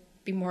will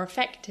be more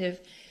effective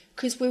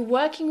because we're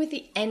working with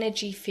the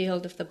energy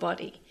field of the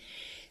body.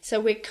 So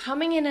we're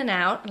coming in and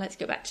out. Let's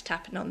go back to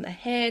tapping on the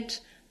head.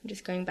 I'm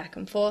just going back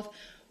and forth.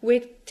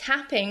 We're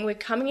tapping, we're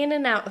coming in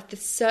and out of the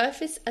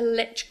surface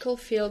electrical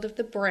field of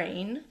the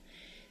brain.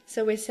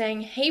 So we're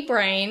saying, hey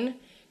brain,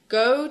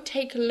 go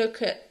take a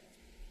look at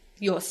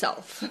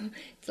yourself.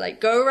 It's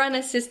like, go run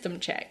a system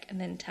check, and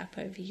then tap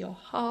over your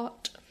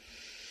heart.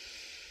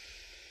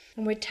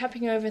 And we're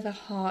tapping over the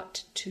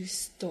heart to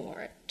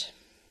store it.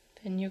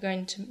 Then you're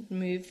going to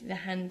move the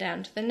hand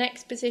down to the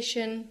next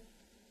position.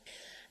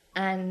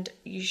 And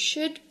you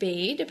should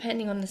be,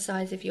 depending on the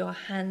size of your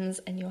hands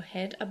and your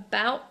head,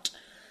 about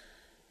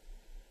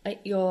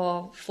at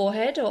your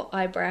forehead or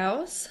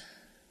eyebrows.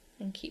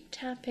 And keep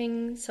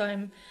tapping. So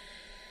I'm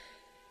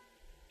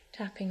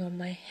tapping on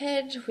my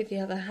head with the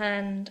other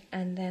hand,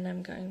 and then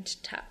I'm going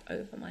to tap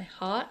over my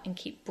heart and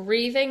keep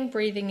breathing.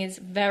 Breathing is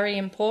very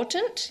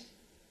important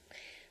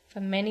for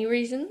many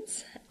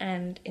reasons,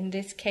 and in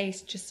this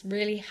case just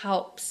really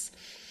helps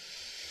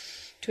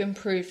to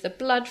improve the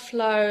blood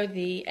flow,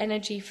 the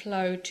energy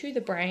flow to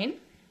the brain.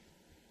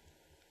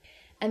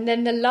 And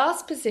then the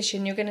last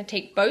position, you're going to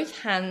take both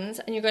hands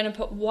and you're going to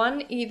put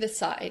one either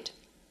side.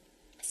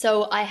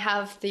 So I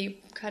have the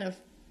kind of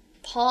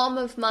palm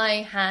of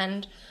my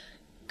hand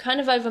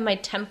kind of over my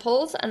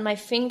temples, and my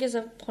fingers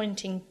are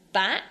pointing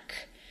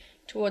back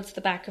towards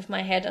the back of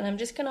my head, and I'm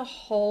just going to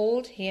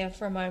hold here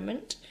for a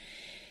moment.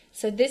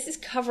 So this is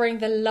covering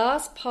the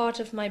last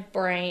part of my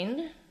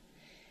brain.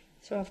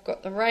 So I've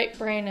got the right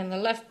brain and the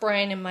left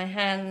brain in my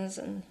hands,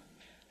 and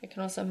I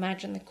can also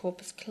imagine the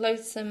corpus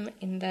callosum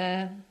in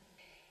there.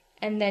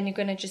 And then you're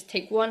going to just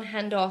take one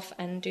hand off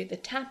and do the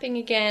tapping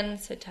again,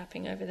 so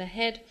tapping over the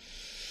head.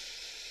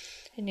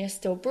 And you're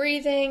still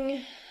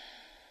breathing.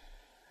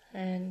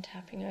 And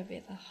tapping over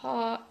the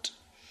heart.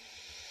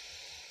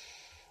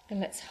 And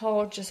let's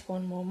hold just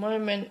one more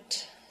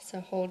moment. So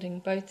holding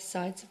both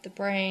sides of the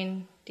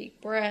brain,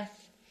 deep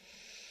breath.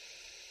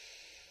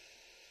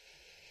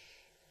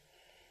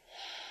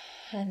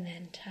 And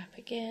then tap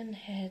again,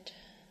 head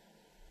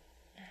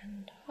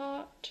and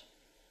heart.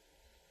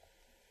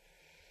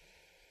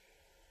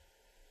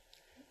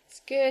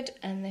 That's good.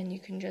 And then you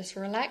can just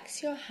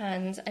relax your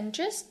hands and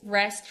just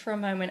rest for a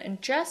moment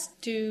and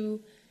just do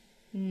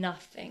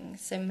nothing.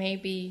 So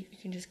maybe you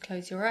can just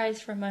close your eyes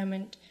for a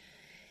moment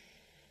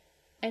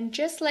and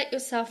just let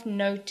yourself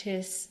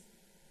notice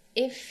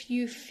if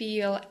you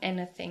feel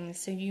anything.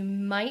 So you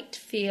might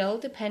feel,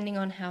 depending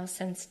on how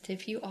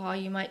sensitive you are,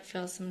 you might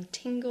feel some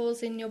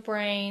tingles in your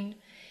brain.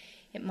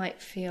 It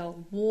might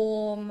feel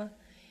warm.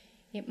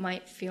 It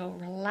might feel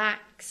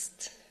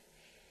relaxed.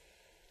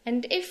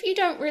 And if you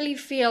don't really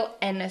feel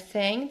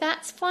anything,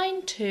 that's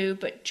fine too,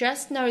 but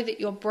just know that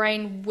your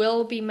brain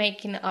will be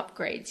making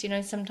upgrades. You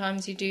know,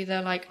 sometimes you do the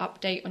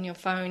update on your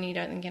phone, you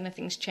don't think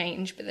anything's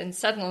changed, but then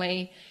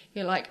suddenly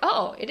you're like,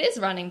 oh, it is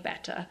running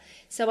better.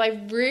 So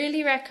I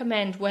really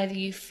recommend, whether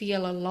you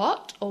feel a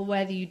lot or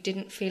whether you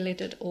didn't feel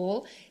it at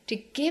all, to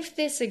give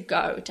this a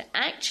go, to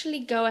actually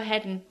go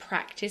ahead and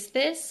practice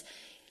this.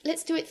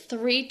 Let's do it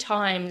 3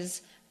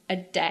 times a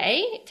day.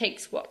 It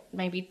takes,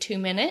 maybe 2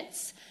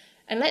 minutes.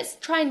 And let's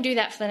try and do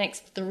that for the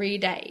next 3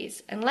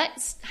 days. And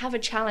let's have a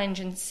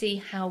challenge and see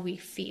how we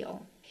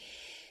feel.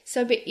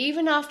 So, but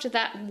even after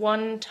that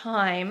one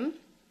time,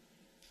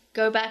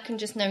 go back and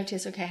just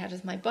notice, okay, how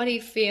does my body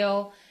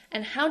feel?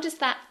 And how does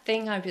that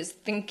thing I was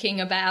thinking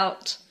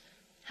about,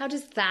 how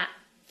does that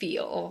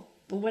feel?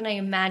 When I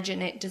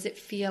imagine it, does it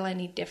feel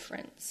any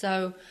different?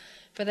 So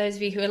for those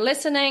of you who are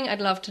listening, I'd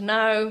love to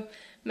know.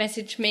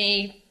 Message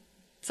me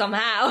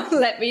somehow,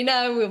 let me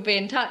know, we'll be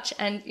in touch.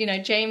 And,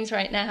 James,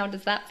 right now, how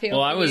does that feel?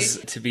 Well, I was,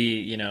 to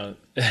be,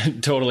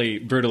 totally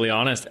brutally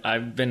honest,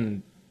 I've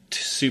been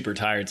super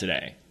tired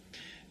today.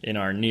 In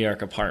our New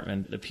York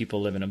apartment, the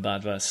people living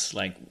above us,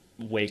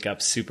 wake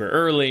up super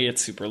early.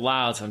 It's super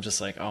loud. So I'm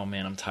just like, oh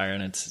man, I'm tired.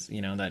 And it's,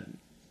 that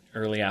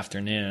early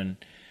afternoon.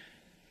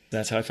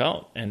 That's how I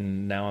felt.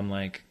 And now I'm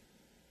like,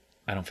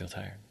 I don't feel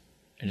tired.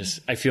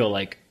 I feel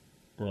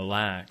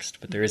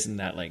relaxed, but there isn't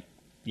that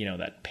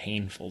that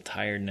painful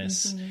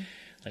tiredness,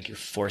 like you're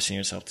forcing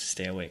yourself to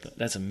stay awake.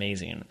 That's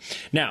amazing.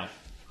 Now,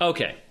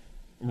 okay,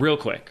 real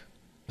quick.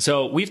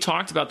 So we've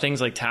talked about things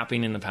like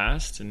tapping in the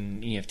past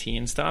and EFT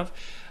and stuff,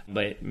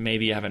 but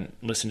maybe you haven't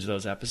listened to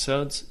those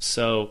episodes.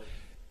 So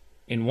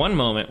in one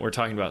moment, we're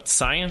talking about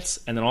science,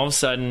 and then all of a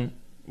sudden,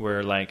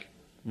 we're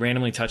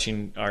randomly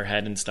touching our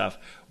head and stuff.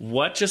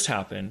 What just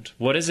happened?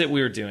 What is it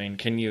we were doing?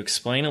 Can you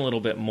explain a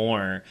little bit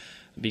more?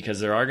 Because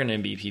there are going to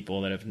be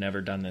people that have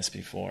never done this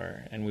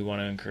before, and we want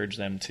to encourage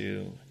them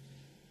to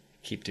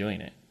keep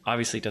doing it.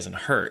 Obviously, it doesn't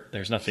hurt.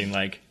 There's nothing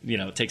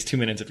it takes 2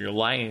 minutes of your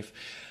life.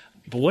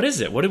 But what is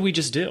it? What did we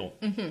just do?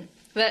 Mm-hmm.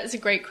 That's a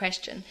great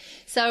question.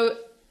 So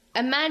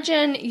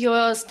imagine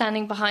you're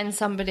standing behind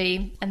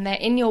somebody and they're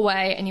in your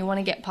way and you want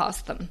to get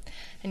past them.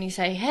 And you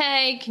say,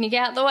 hey, can you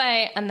get out of the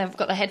way? And they've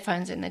got the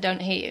headphones in. They don't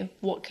hear you.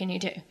 What can you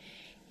do?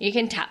 You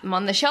can tap them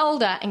on the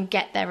shoulder and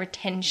get their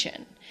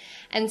attention.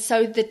 And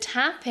so the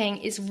tapping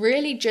is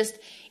really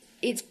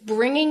it's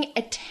bringing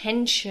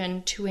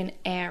attention to an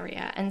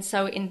area. And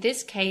so in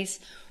this case,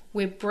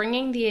 we're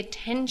bringing the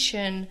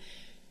attention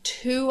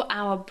to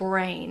our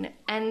brain.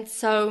 And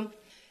so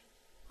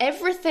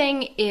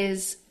everything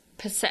is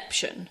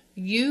perception.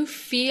 You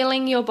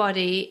feeling your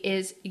body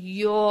is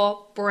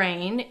your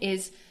brain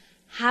is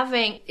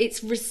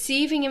it's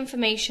receiving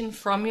information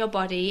from your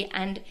body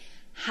and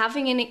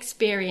having an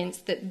experience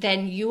that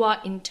then you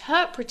are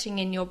interpreting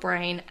in your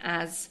brain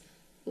as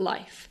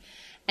life.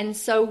 And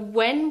so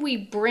when we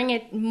bring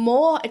it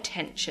more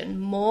attention,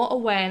 more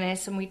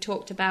awareness, and we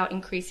talked about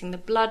increasing the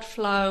blood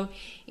flow,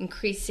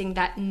 increasing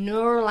that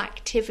neural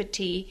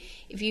activity,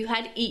 if you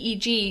had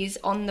EEGs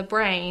on the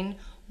brain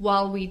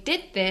while we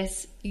did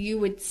this, you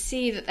would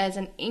see that there's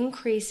an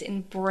increase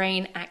in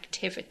brain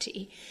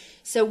activity.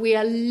 So we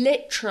are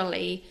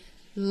literally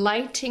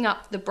lighting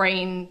up the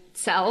brain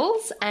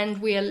cells,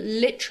 and we are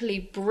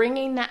literally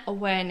bringing that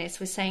awareness.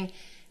 We're saying,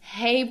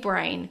 hey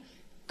brain,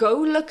 go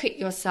look at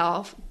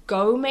yourself,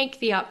 go make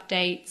the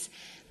updates.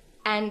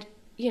 And,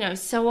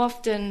 so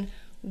often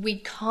we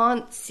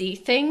can't see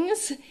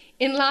things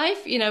in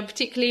life,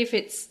 particularly if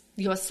it's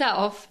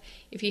yourself.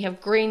 If you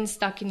have greens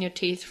stuck in your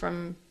teeth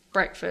from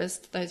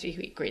breakfast, those of you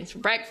who eat greens for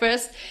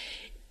breakfast,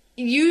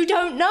 you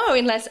don't know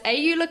unless A,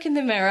 you look in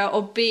the mirror,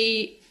 or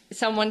B,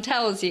 someone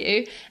tells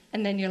you,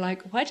 and then you're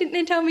like, why didn't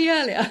they tell me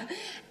earlier?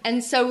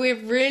 And so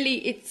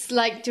it's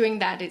like doing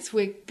that.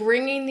 We're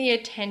bringing the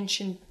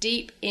attention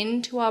deep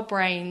into our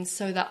brains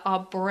so that our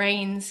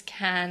brains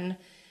can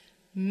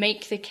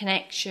make the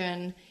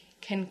connection,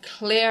 can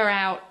clear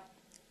out,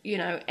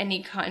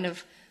 any kind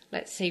of,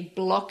 let's say,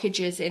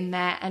 blockages in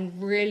there,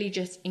 and really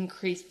just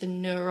increase the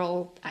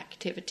neural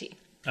activity.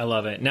 I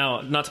love it.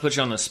 Now, not to put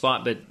you on the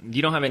spot, but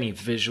you don't have any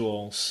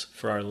visuals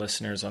for our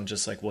listeners on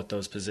just like what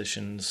those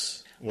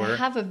positions were? I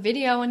have a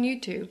video on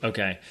YouTube.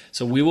 Okay.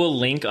 So we will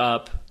link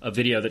up a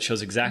video that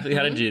shows exactly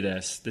how to do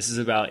this. This is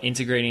about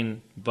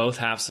integrating both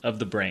halves of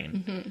the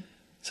brain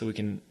so we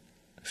can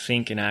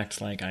think and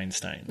act like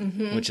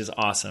Einstein, which is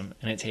awesome.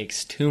 And it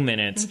takes 2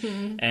 minutes.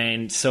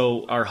 And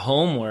so our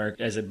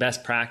homework as a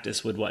best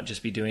practice would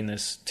just be doing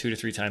this 2 to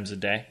 3 times a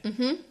day?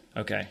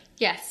 Okay.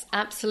 Yes,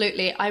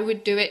 absolutely. I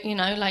would do it,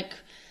 like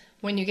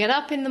when you get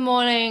up in the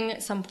morning,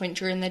 at some point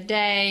during the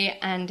day,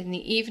 and in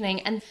the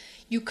evening. And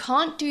you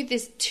can't do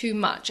this too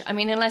much. I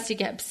mean, unless you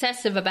get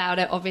obsessive about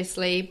it,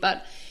 obviously.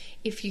 But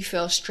if you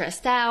feel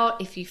stressed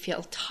out, if you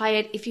feel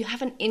tired, if you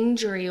have an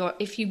injury, or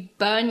if you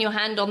burn your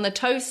hand on the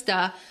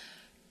toaster,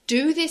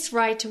 do this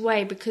right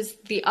away, because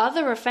the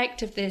other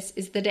effect of this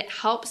is that it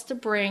helps to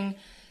bring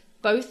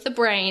both the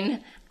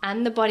brain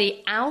and the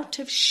body out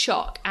of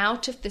shock,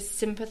 out of the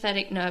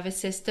sympathetic nervous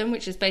system,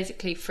 which is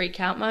basically freak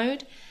out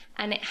mode,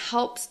 and it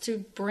helps to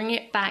bring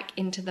it back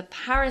into the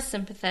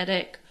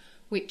parasympathetic,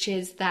 which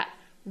is that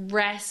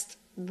rest,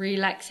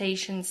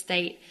 relaxation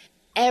state.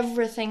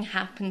 Everything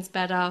happens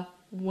better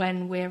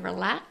when we're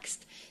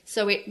relaxed.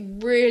 So it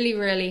really,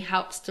 really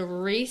helps to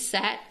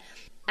reset.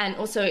 And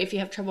also, if you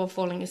have trouble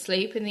falling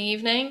asleep in the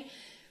evening,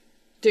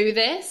 do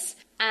this.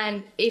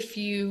 And if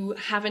you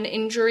have an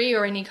injury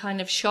or any kind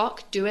of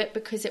shock, do it,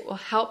 because it will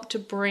help to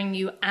bring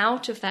you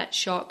out of that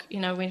shock.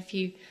 If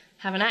you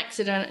have an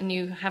accident and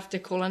you have to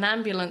call an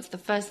ambulance, the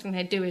first thing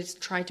they do is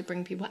try to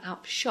bring people out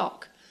of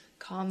shock,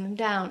 calm them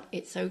down.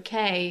 It's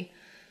okay.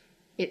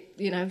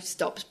 It,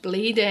 stops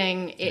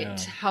bleeding.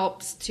 It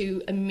helps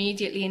to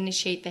immediately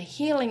initiate the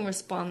healing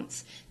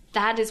response.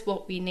 That is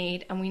what we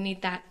need. And we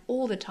need that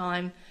all the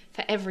time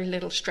for every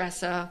little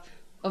stressor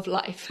of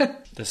life.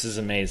 This is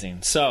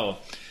amazing. So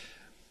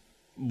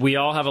we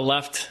all have a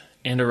left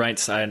and a right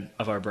side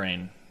of our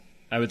brain.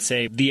 I would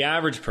say the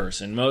average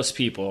person, most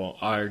people,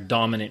 are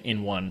dominant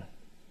in one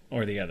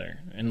or the other,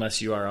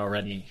 unless you are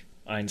already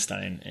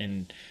Einstein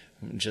and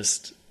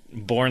just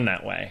born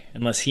that way,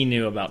 unless he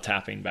knew about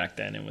tapping back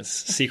then and was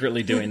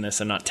secretly doing this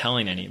and not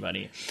telling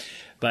anybody.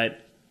 But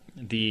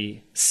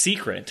the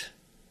secret,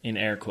 in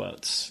air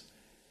quotes,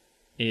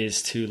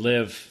 is to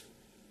live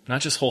not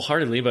just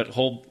wholeheartedly, but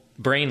whole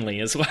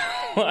brainly as well.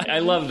 I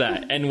love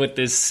that. And with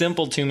this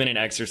simple 2-minute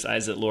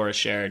exercise that Laura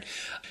shared,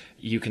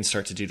 you can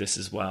start to do this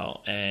as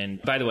well.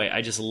 And by the way,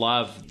 I just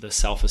love the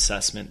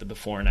self-assessment, the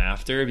before and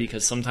after,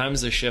 because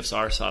sometimes the shifts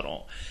are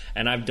subtle.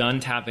 And I've done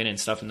tapping and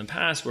stuff in the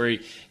past where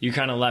you're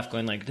kind of left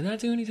going like, did that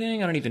do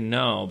anything? I don't even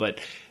know. But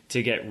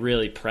to get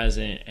really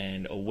present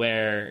and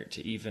aware,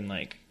 to even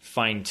like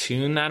fine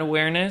tune that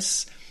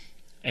awareness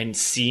and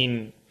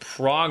seeing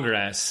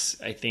progress,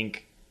 I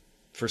think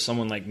for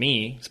someone like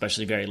me,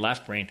 especially very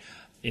left brain,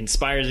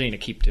 inspires me to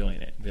keep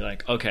doing it. Be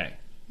like, okay,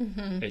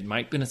 it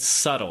might be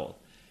subtle,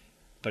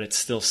 but it's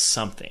still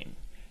something.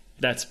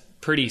 That's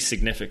pretty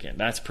significant.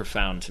 That's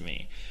profound to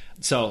me.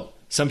 So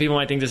some people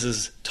might think this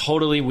is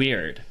totally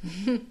weird,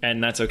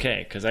 and that's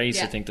okay, because I used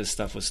to think this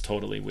stuff was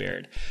totally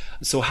weird.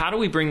 So how do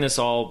we bring this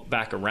all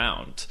back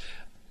around?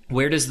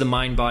 Where does the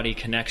mind-body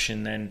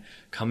connection then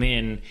come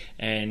in,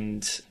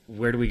 and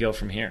where do we go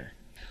from here?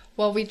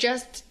 Well, we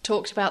just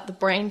talked about the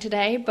brain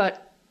today,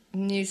 but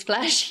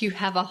newsflash, you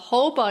have a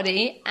whole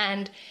body,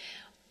 and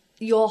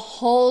your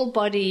whole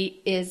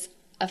body is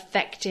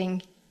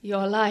affecting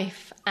your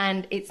life.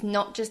 And it's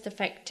not just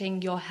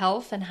affecting your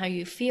health and how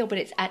you feel, but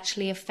it's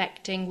actually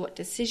affecting what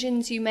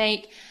decisions you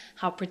make,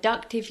 how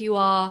productive you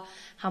are,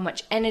 how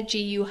much energy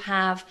you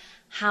have,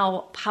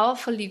 how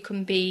powerful you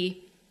can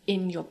be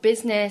in your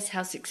business,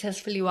 how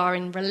successful you are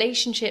in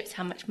relationships,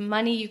 how much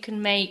money you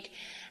can make.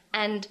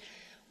 And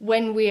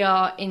when we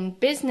are in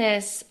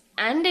business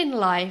and in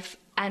life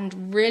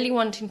and really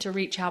wanting to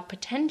reach our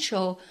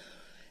potential,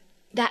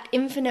 that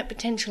infinite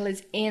potential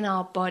is in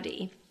our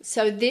body.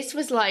 So this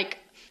was like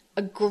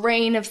a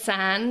grain of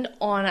sand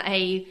on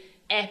a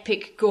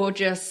epic,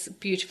 gorgeous,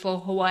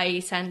 beautiful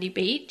Hawaii sandy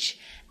beach.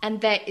 And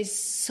there is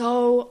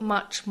so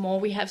much more.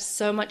 We have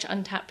so much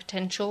untapped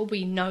potential.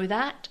 We know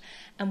that.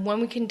 And when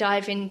we can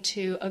dive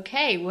into,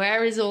 okay,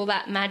 where is all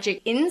that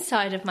magic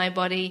inside of my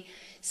body,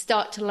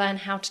 start to learn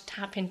how to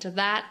tap into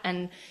that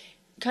and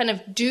kind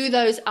of do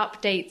those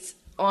updates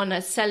on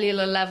a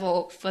cellular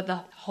level for the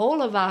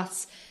whole of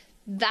us,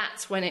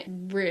 that's when it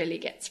really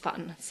gets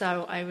fun.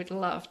 So I would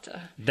love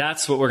to.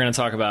 That's what we're going to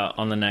talk about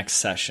on the next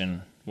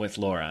session with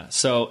Laura.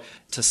 So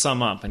to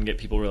sum up and get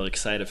people really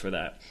excited for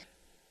that,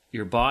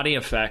 your body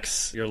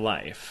affects your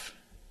life.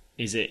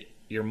 Is it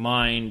your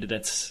mind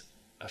that's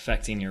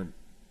affecting your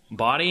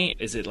body?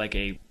 Is it like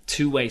a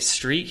two-way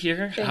street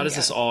here? How does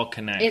this all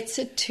connect? It's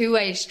a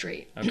two-way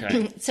street.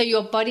 Okay. So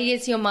your body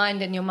is your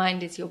mind and your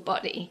mind is your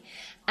body.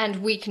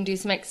 And we can do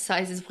some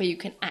exercises where you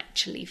can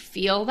actually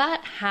feel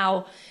that,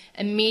 how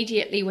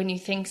immediately when you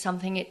think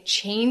something, it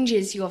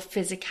changes your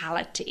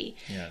physicality.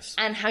 Yes.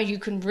 And how you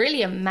can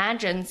really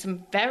imagine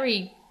some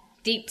very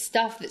deep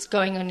stuff that's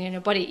going on in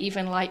your body,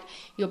 even like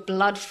your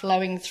blood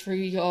flowing through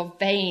your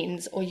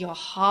veins or your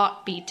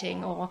heart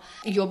beating or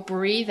your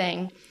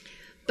breathing.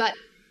 But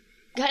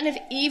kind of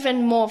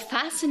even more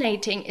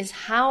fascinating is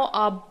how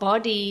our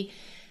body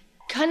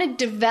kind of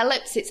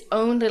develops its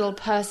own little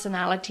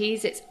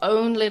personalities, its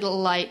own little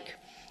like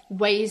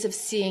ways of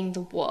seeing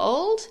the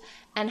world,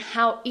 and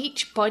how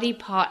each body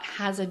part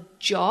has a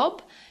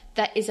job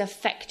that is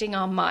affecting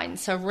our mind.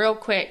 So real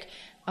quick,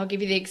 I'll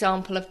give you the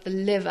example of the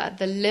liver.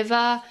 The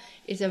liver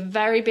is a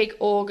very big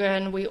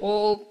organ. We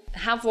all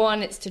have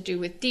one. It's to do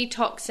with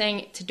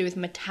detoxing, it's to do with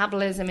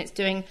metabolism. It's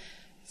doing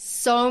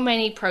so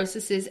many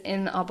processes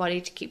in our body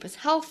to keep us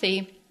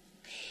healthy.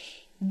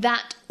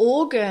 That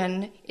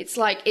organ, it's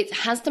like it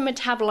has to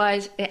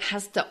metabolize, it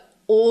has to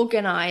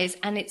organize,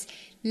 and it's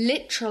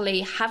literally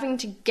having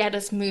to get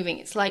us moving.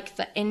 It's like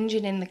the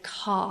engine in the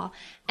car.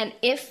 And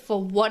if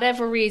for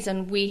whatever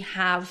reason we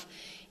have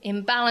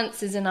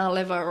imbalances in our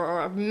liver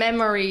or a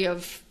memory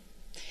of,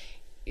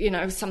 you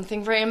know,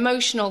 something very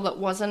emotional that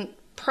wasn't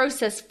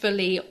processed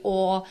fully,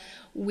 or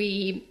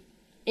we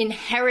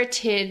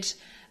inherited,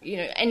 you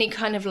know, any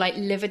kind of like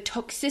liver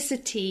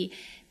toxicity,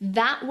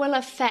 that will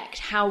affect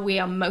how we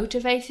are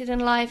motivated in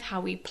life,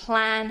 how we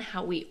plan,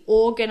 how we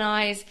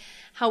organize,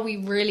 how we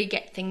really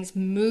get things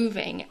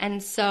moving.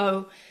 And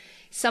so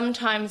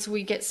sometimes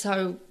we get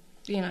so,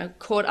 you know,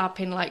 caught up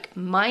in like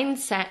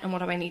mindset and what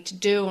do I need to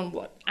do and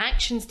what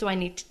actions do I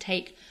need to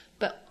take.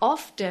 But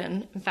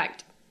often, in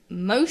fact,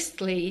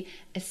 mostly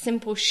a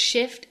simple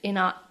shift in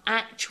our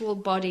actual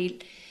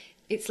body.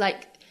 It's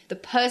like the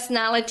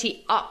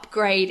personality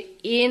upgrade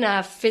in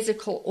a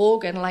physical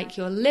organ like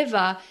your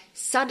liver.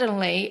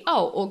 Suddenly,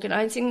 oh,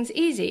 organizing's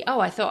easy. Oh,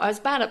 I thought I was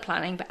bad at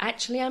planning, but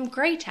actually I'm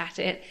great at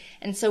it.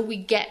 And so we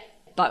get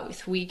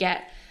both. We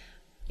get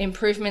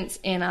improvements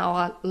in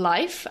our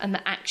life and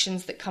the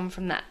actions that come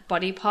from that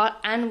body part,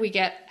 and we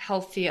get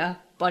healthier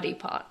body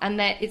part. And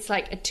that it's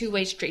like a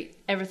two-way street.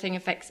 Everything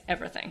affects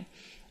everything.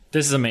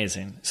 This is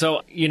amazing.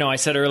 So, you know, I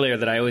said earlier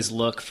that I always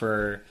look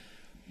for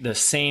the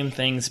same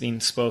things being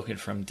spoken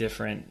from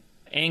different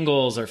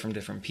angles or from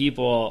different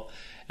people.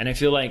 And I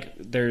feel like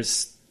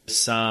there's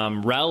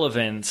some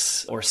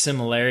relevance or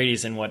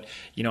similarities in what,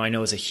 you know, I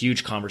know is a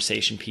huge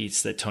conversation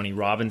piece that Tony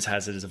Robbins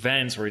has at his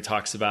events where he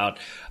talks about,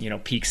 you know,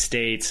 peak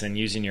states and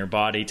using your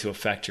body to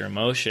affect your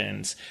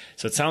emotions.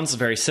 So it sounds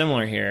very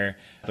similar here,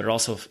 but it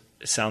also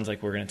sounds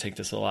like we're going to take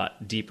this a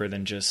lot deeper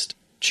than just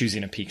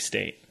choosing a peak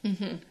state.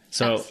 Mm-hmm.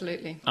 So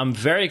absolutely. I'm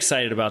very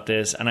excited about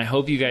this, and I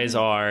hope you guys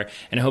are,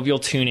 and I hope you'll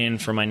tune in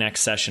for my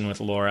next session with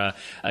Laura.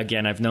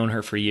 Again, I've known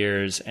her for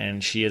years,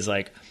 and she is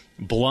like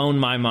blown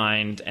my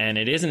mind. And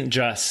it isn't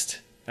just,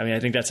 I mean, I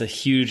think that's a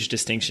huge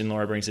distinction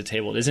Laura brings to the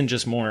table. It isn't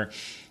just more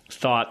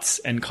thoughts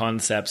and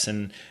concepts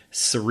and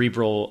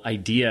cerebral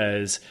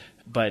ideas,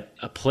 but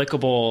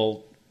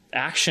applicable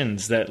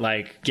actions that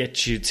like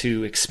get you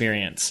to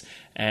experience.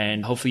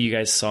 And hopefully you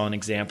guys saw an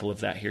example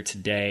of that here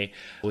today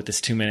with this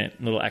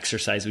 2-minute little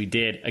exercise we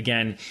did.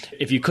 Again,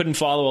 if you couldn't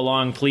follow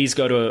along, please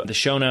go to the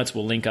show notes.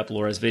 We'll link up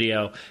Laura's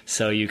video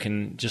so you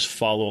can just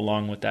follow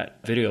along with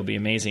that video. It'll be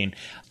amazing.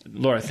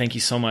 Laura, thank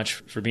you so much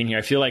for being here.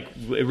 I feel like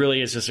it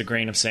really is just a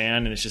grain of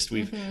sand, and it's just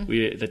we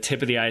the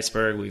tip of the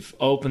iceberg. We've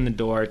opened the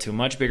door to a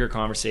much bigger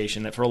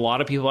conversation that for a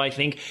lot of people, I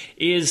think,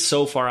 is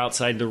so far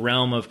outside the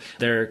realm of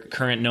their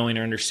current knowing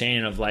or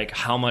understanding of like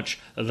how much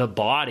the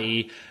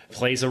body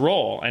plays a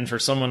role. And for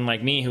someone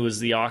like me, who was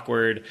the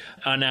awkward,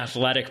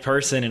 unathletic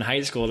person in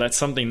high school, that's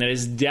something that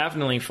is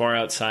definitely far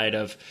outside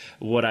of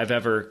what I've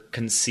ever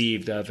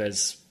conceived of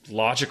as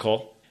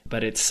logical.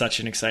 But it's such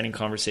an exciting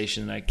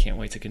conversation, and I can't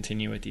wait to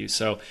continue with you.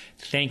 So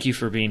thank you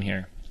for being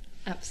here.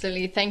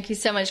 Absolutely. Thank you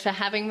so much for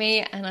having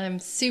me. And I'm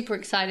super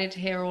excited to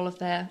hear all of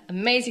the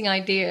amazing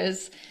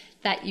ideas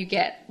that you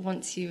get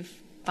once you've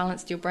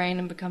balanced your brain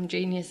and become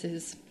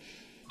geniuses.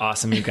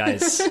 Awesome, you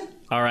guys.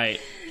 All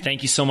right.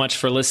 Thank you so much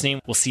for listening.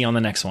 We'll see you on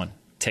the next one.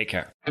 Take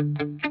care.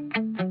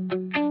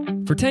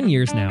 For 10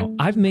 years now,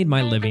 I've made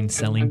my living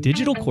selling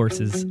digital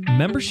courses,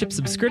 membership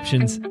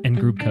subscriptions, and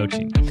group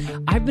coaching.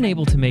 I've been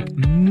able to make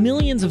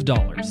millions of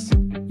dollars.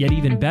 Yet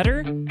even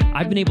better,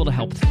 I've been able to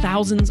help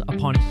thousands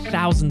upon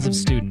thousands of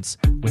students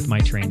with my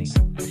training.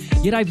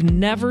 Yet I've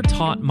never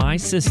taught my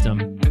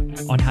system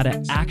on how to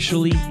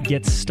actually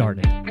get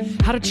started,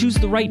 how to choose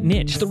the right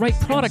niche, the right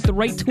product, the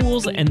right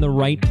tools, and the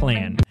right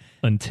plan.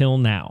 Until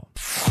now.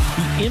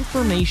 The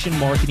information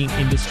marketing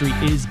industry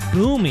is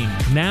booming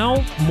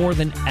now more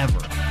than ever.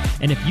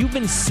 And if you've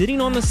been sitting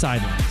on the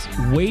sidelines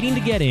waiting to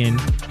get in,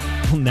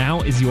 well,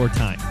 now is your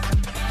time.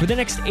 For the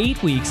next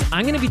 8 weeks,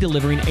 I'm going to be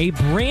delivering a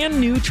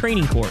brand new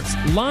training course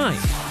live,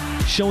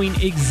 showing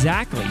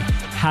exactly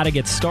how to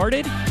get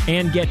started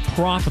and get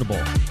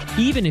profitable,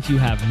 even if you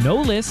have no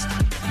list,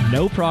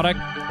 no product,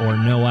 or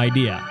no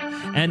idea.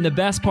 And the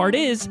best part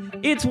is,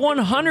 it's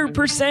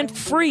 100%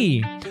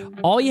 free.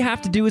 All you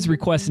have to do is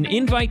request an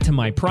invite to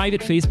my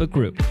private Facebook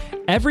group.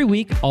 Every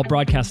week, I'll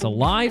broadcast a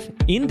live,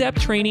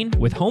 in-depth training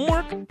with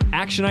homework,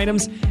 action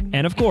items,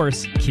 and of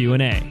course,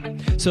 Q&A.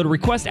 So to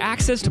request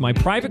access to my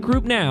private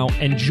group now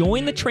and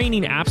join the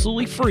training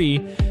absolutely free,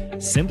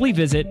 simply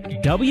visit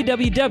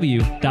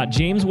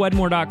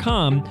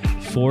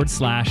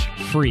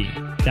www.jameswedmore.com/free.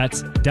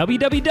 That's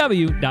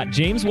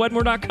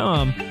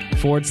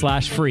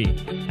www.jameswedmore.com/free.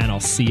 And I'll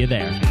see you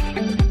there.